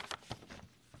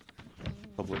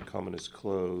 public comment is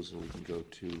closed, and we can go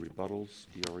to rebuttals.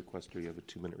 DR requester, you have a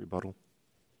 2-minute rebuttal.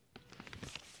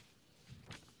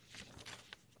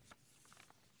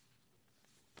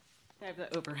 I have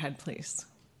the overhead, please.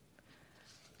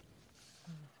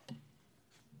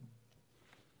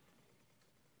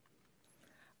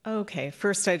 Okay,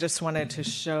 first I just wanted to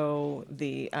show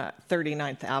the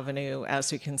 39th Avenue.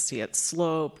 As you can see, it's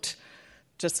sloped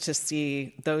just to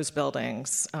see those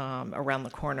buildings around the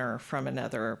corner from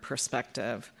another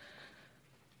perspective.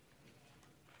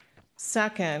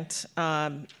 Second,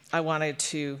 I wanted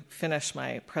to finish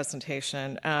my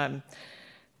presentation.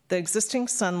 The existing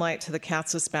sunlight to the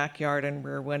Katz's backyard and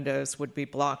rear windows would be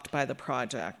blocked by the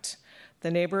project. The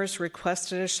neighbors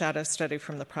requested a shadow study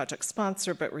from the project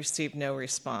sponsor but received no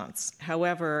response.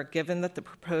 However, given that the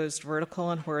proposed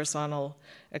vertical and horizontal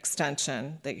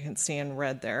extension that you can see in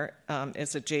red there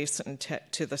is adjacent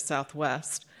to the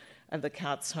southwest of the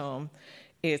Katz home,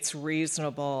 it's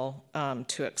reasonable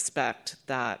to expect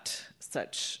that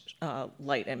such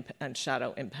light and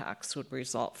shadow impacts would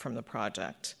result from the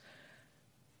project.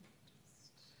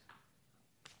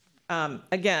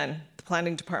 Again, the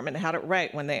planning department had it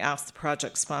right when they asked the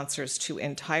project sponsors to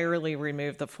entirely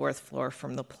remove the fourth floor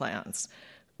from the plans.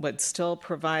 Would still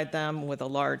provide them with a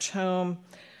large home,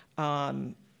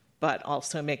 but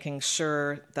also making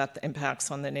sure that the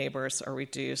impacts on the neighbors are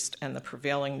reduced and the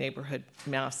prevailing neighborhood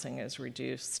massing is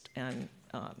reduced and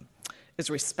is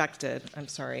respected,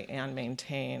 and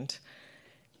maintained.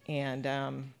 And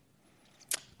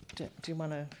do you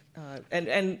want to,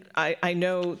 and I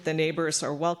know the neighbors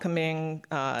are welcoming.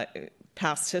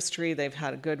 Past history, they've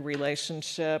had a good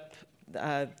relationship.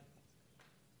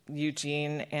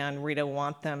 Eugene and Rita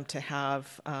want them to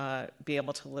have, be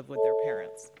able to live with their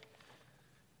parents.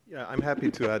 Yeah, I'm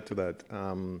happy to add to that.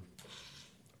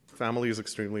 Family is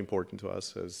extremely important to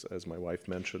us, as my wife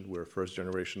mentioned. We're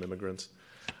first-generation immigrants.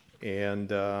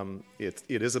 And it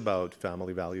is about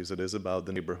family values. It is about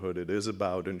the neighborhood. It is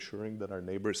about ensuring that our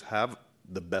neighbors have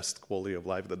the best quality of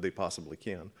life that they possibly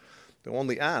can. The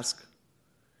only ask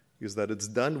is that it's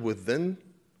done within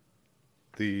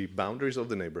the boundaries of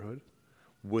the neighborhood,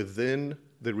 within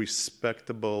the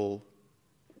respectable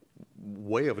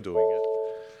way of doing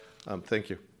it. Thank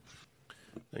you.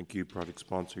 Thank you, project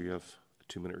sponsor. You have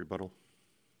a 2-minute rebuttal.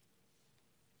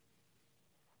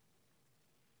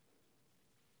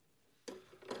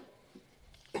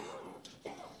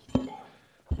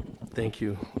 Thank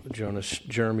you, Jonas.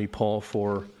 Jeremy Paul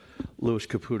for Louis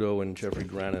Caputo and Jeffrey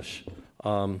Granis.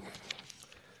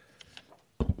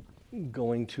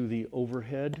 Going to the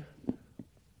overhead,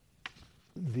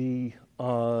 the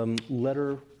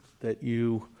letter that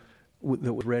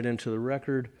that was read into the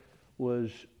record was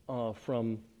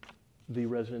from the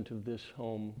resident of this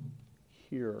home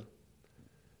here.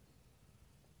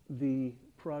 The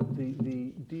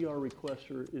DR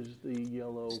requester is the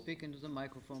yellow. Speak into the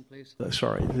microphone, please.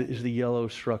 Is the yellow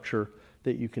structure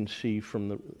that you can see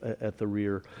from at the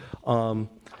rear.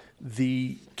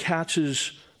 The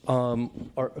Katz's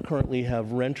currently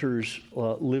have renters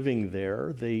living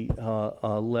there. They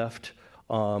left,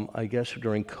 I guess,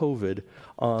 during COVID,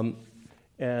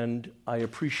 and I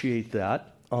appreciate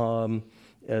that.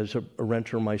 As a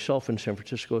renter myself in San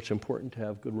Francisco, it's important to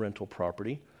have good rental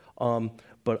property.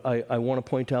 But I want to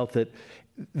point out that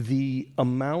the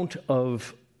amount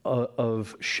of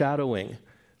shadowing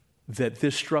that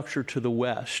this structure to the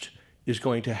west is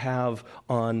going to have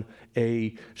on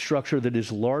a structure that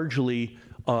is largely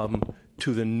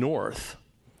to the north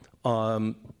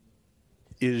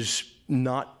is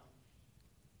not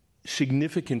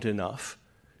significant enough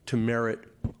to merit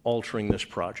altering this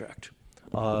project.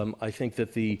 I think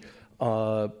that the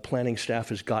planning staff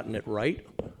has gotten it right.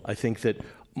 I think that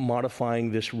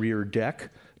modifying this rear deck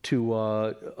to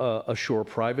assure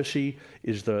privacy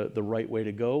is the right way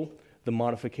to go. The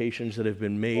modifications that have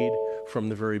been made from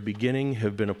the very beginning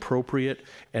have been appropriate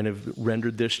and have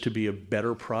rendered this to be a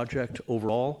better project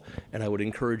overall. And I would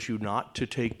encourage you not to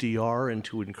take DR and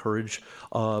to encourage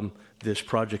this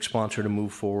project sponsor to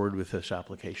move forward with this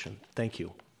application. Thank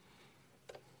you.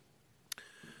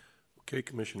 Okay,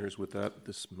 commissioners, with that,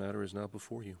 this matter is now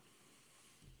before you.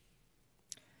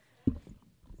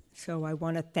 So I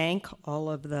want to thank all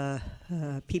of the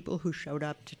people who showed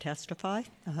up to testify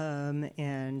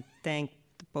and thank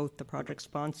both the project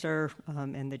sponsor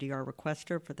and the DR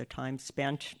requester for the time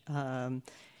spent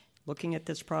looking at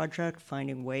this project,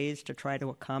 finding ways to try to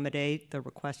accommodate the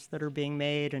requests that are being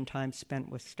made and time spent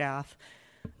with staff.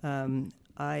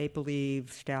 I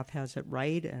believe staff has it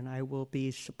right, and I will be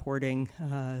supporting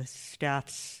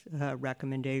staff's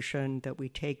recommendation that we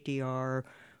take DR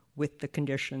with the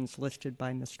conditions listed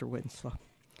by Mr. Winslow.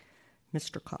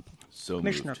 Mr. Koppel. So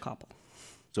Commissioner moved. Koppel.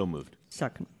 So moved.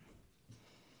 Second.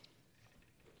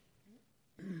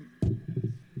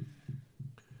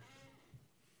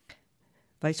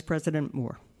 Vice President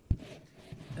Moore.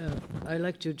 I'd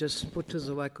like to just put to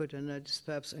the record, and that's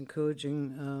perhaps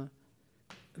encouraging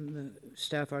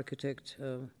staff architect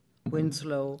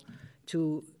Winslow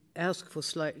to ask for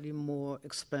slightly more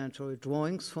explanatory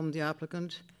drawings from the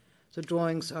applicant, The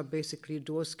drawings are basically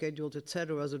door schedules,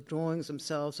 etc. The drawings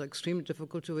themselves are extremely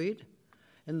difficult to read.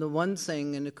 And the one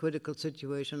thing in a critical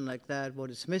situation like that, what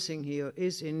is missing here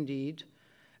is indeed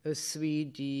a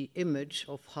 3D image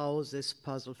of how this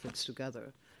puzzle fits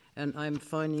together. And I'm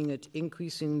finding it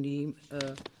increasingly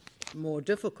more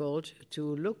difficult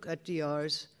to look at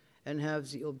DRs and have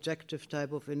the objective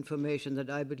type of information that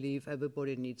I believe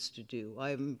everybody needs to do.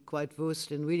 I'm quite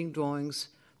versed in reading drawings,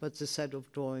 but the set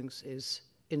of drawings is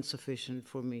insufficient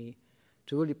for me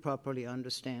to really properly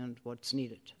understand what's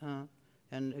needed.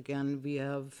 And again, we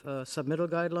have submittal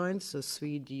guidelines. The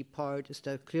 3D part is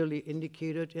there clearly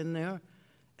indicated in there,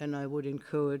 and I would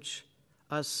encourage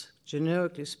us,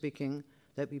 generically speaking,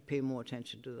 that we pay more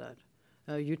attention to that.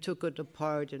 You took it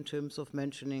apart in terms of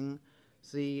mentioning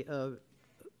the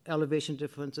elevation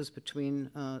differences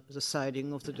between the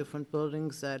siding of the different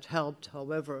buildings. That helped,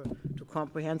 however, to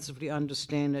comprehensively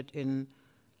understand it in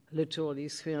literally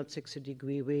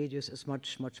 360-degree radius is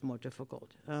much, much more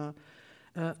difficult.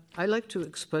 I like to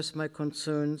express my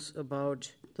concerns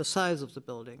about the size of the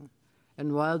building.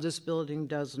 And while this building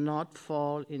does not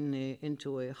fall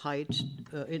into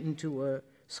a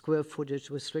square footage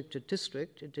restricted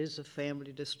district, it is a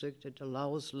family district. It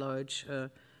allows larger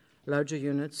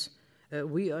units.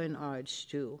 We are in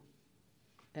RH2.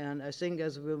 And I think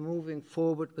as we're moving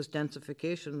forward with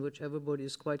densification, which everybody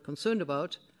is quite concerned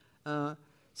about,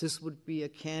 this would be a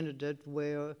candidate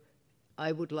where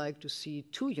I would like to see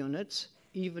 2 units,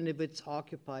 even if it's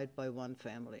occupied by one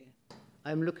family.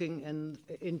 I'm looking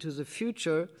into the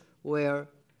future where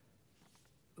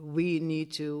we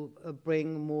need to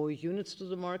bring more units to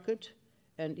the market,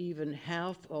 and even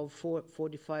half of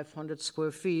 4,500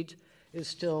 square feet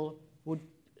would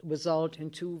result in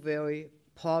 2 very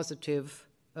positive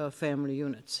family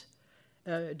units.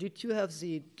 Did you have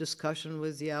the discussion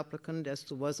with the applicant as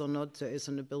to whether or not there is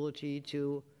an ability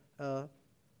to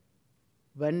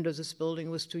render this building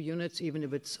with 2 units, even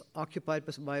if it's occupied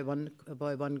by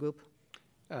one group?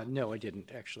 No, I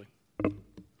didn't, actually.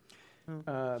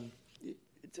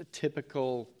 It's a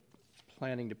typical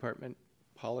planning department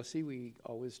policy. We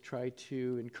always try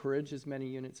to encourage as many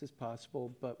units as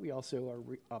possible, but we also are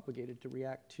obligated to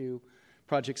react to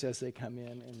projects as they come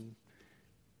in, and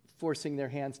forcing their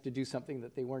hands to do something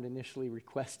that they weren't initially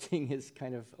requesting is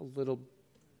kind of a little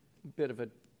bit of a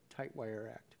tight wire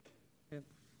act. Yep.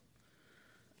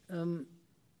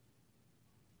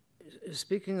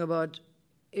 Speaking about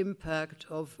impact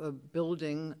of a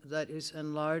building that is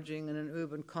enlarging in an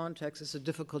urban context is a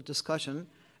difficult discussion.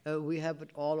 We have it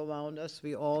all around us.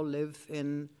 We all live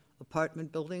in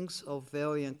apartment buildings of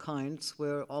varying kinds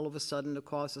where all of a sudden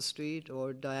across the street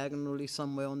or diagonally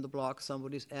somewhere on the block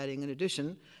somebody's adding an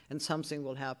addition and something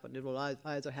will happen. It will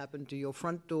either happen to your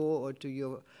front door or to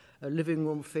your living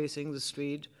room facing the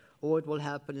street, or it will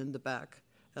happen in the back.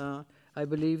 I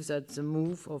believe that the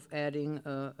move of adding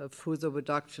a further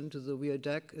reduction to the rear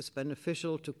deck is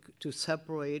beneficial to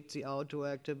separate the outdoor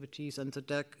activities and the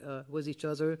deck with each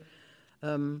other.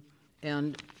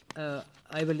 And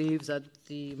I believe that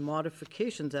the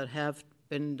modifications that have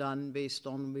been done based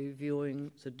on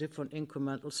reviewing the different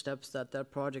incremental steps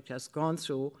that project has gone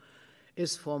through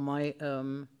is, from my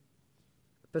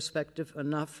perspective,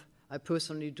 enough. I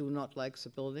personally do not like the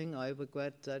building. I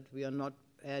regret that we are not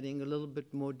adding a little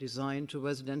bit more design to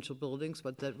residential buildings,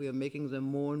 but that we are making them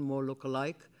more and more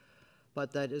look-alike.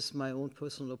 But that is my own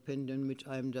personal opinion, which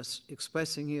I'm just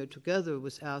expressing here together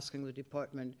with asking the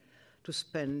department to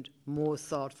spend more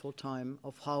thoughtful time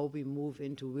of how we move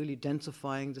into really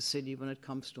densifying the city when it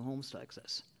comes to homes like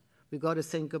this. We got to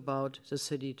think about the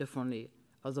city differently,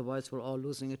 otherwise we're all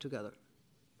losing it together.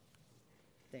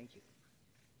 Thank you.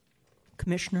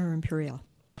 Commissioner Imperial.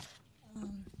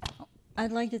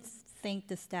 I'd like to thank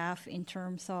the staff in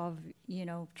terms of,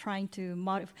 trying to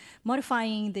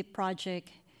modifying the project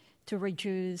to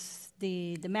reduce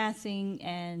the massing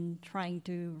and trying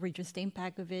to reduce the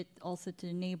impact of it also to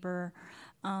the neighbor.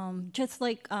 Just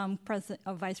like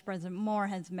Vice President Moore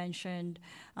has mentioned,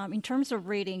 in terms of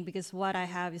rating, because what I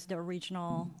have is the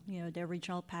original, the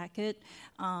original packet,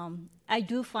 I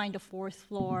do find the fourth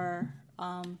floor,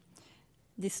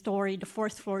 the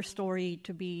fourth floor story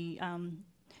to be,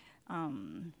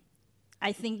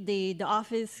 I think the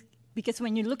office, because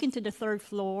when you look into the third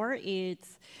floor,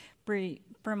 it's pretty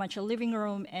much a living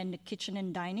room and a kitchen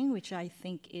and dining, which I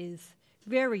think is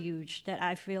very huge, that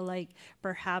I feel like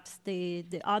perhaps the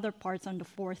other parts on the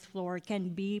fourth floor can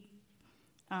be,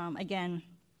 again,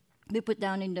 be put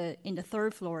down in the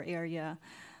third floor area.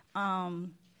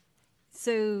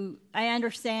 So I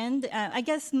understand. I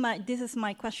guess this is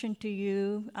my question to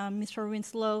you, Mr.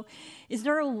 Winslow. Is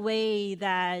there a way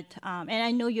that, and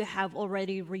I know you have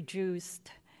already reduced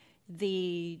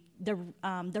the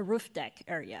roof deck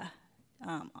area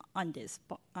on this,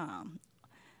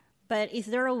 but is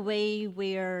there a way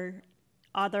where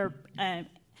other, and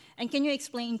can you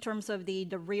explain in terms of the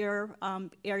rear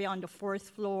area on the fourth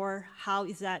floor, how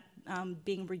is that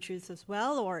being reduced as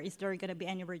well, or is there going to be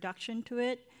any reduction to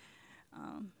it?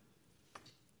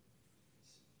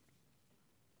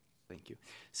 Thank you.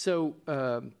 So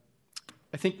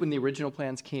I think when the original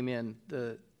plans came in,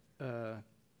 the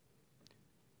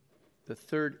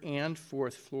third and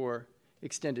fourth floor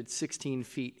extended 16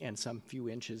 feet and some few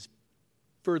inches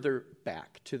further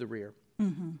back to the rear.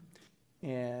 Mm-hmm.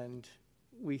 And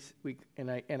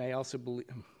I also believe,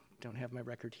 don't have my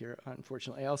record here,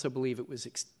 unfortunately. I also believe it was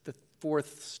the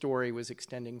fourth story was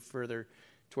extending further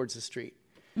towards the street.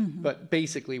 Mm-hmm. But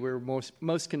basically, we're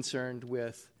most concerned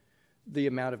with the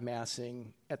amount of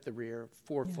massing at the rear,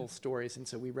 4 full stories, and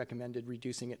so we recommended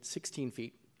reducing it 16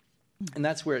 feet. Mm-hmm. And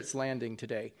that's where it's landing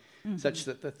today, such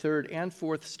that the third and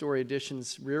fourth story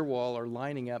additions rear wall are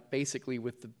lining up basically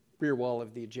with the rear wall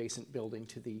of the adjacent building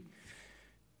to the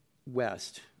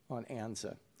west on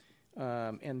Anza.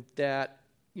 And that,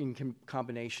 in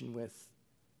combination with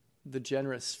the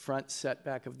generous front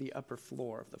setback of the upper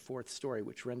floor of the fourth story,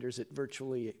 which renders it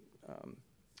virtually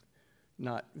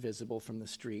not visible from the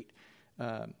street,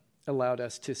 allowed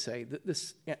us to say that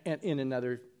this, and in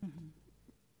another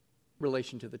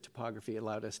relation to the topography,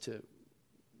 allowed us to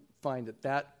find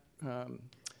that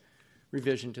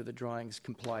revision to the drawings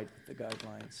complied with the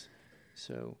guidelines.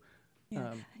 So,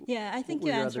 I think what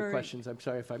you were your answered. other questions? I'm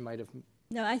sorry if I might have.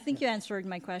 No, I think you answered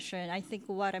my question. I think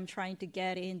what I'm trying to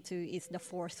get into is the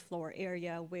fourth floor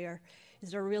area where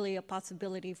is there really a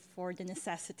possibility for the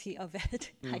necessity of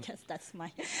it? I guess that's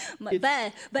my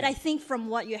but I think from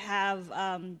what you have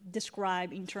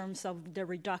described in terms of the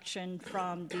reduction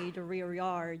from the rear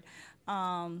yard,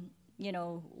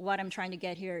 what I'm trying to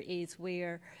get here is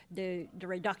where the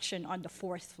reduction on the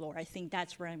fourth floor. I think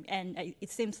that's where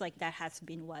it seems like that has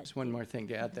been what. Just one more thing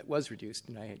to add that was reduced,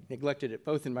 and I neglected it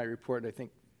both in my report. I think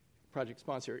project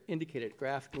sponsor indicated it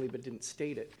graphically, but didn't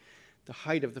state it. The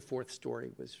height of the fourth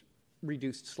story was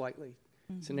reduced slightly.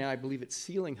 Mm-hmm. So now I believe its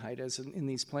ceiling height, as in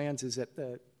these plans, is at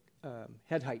the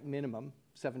head height minimum,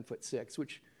 7'6",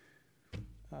 which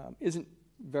isn't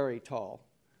very tall.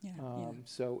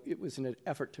 So it was an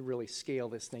effort to really scale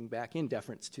this thing back in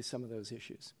deference to some of those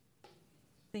issues.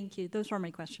 Thank you. Those are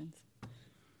my questions.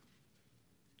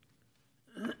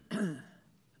 I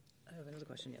have another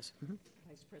question, yes. Mm-hmm.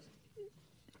 Vice President.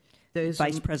 Vice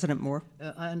President President Moore.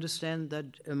 I understand that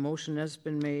a motion has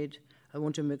been made. I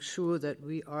want to make sure that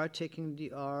we are taking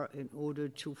DR in order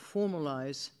to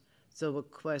formalize the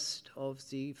request of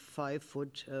the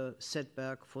 5-foot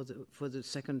setback for the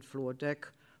second floor deck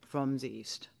from the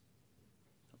east.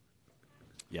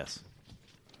 Yes.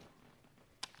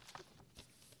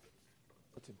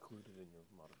 What's included in your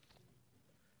model?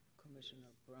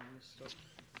 Commissioner Brown.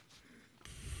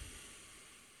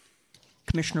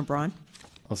 Commissioner Braun.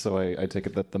 Also, I take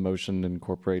it that the motion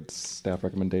incorporates staff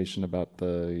recommendation about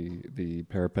the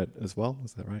parapet as well.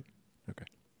 Is that right? Okay.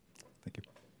 Thank you.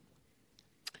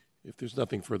 If there's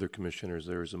nothing further, Commissioners,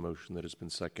 there is a motion that has been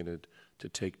seconded to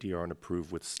take DR and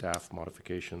approve with staff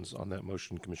modifications. On that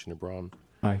motion, Commissioner Braun.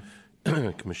 Aye.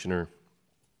 Commissioner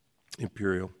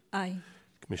Imperial. Aye.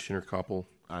 Commissioner Koppel.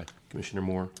 Aye. Commissioner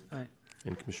Moore. Aye.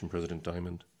 And Commission President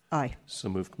Diamond. Aye. So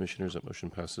moved, Commissioners. That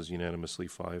motion passes unanimously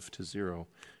 5-0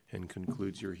 and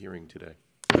concludes your hearing today.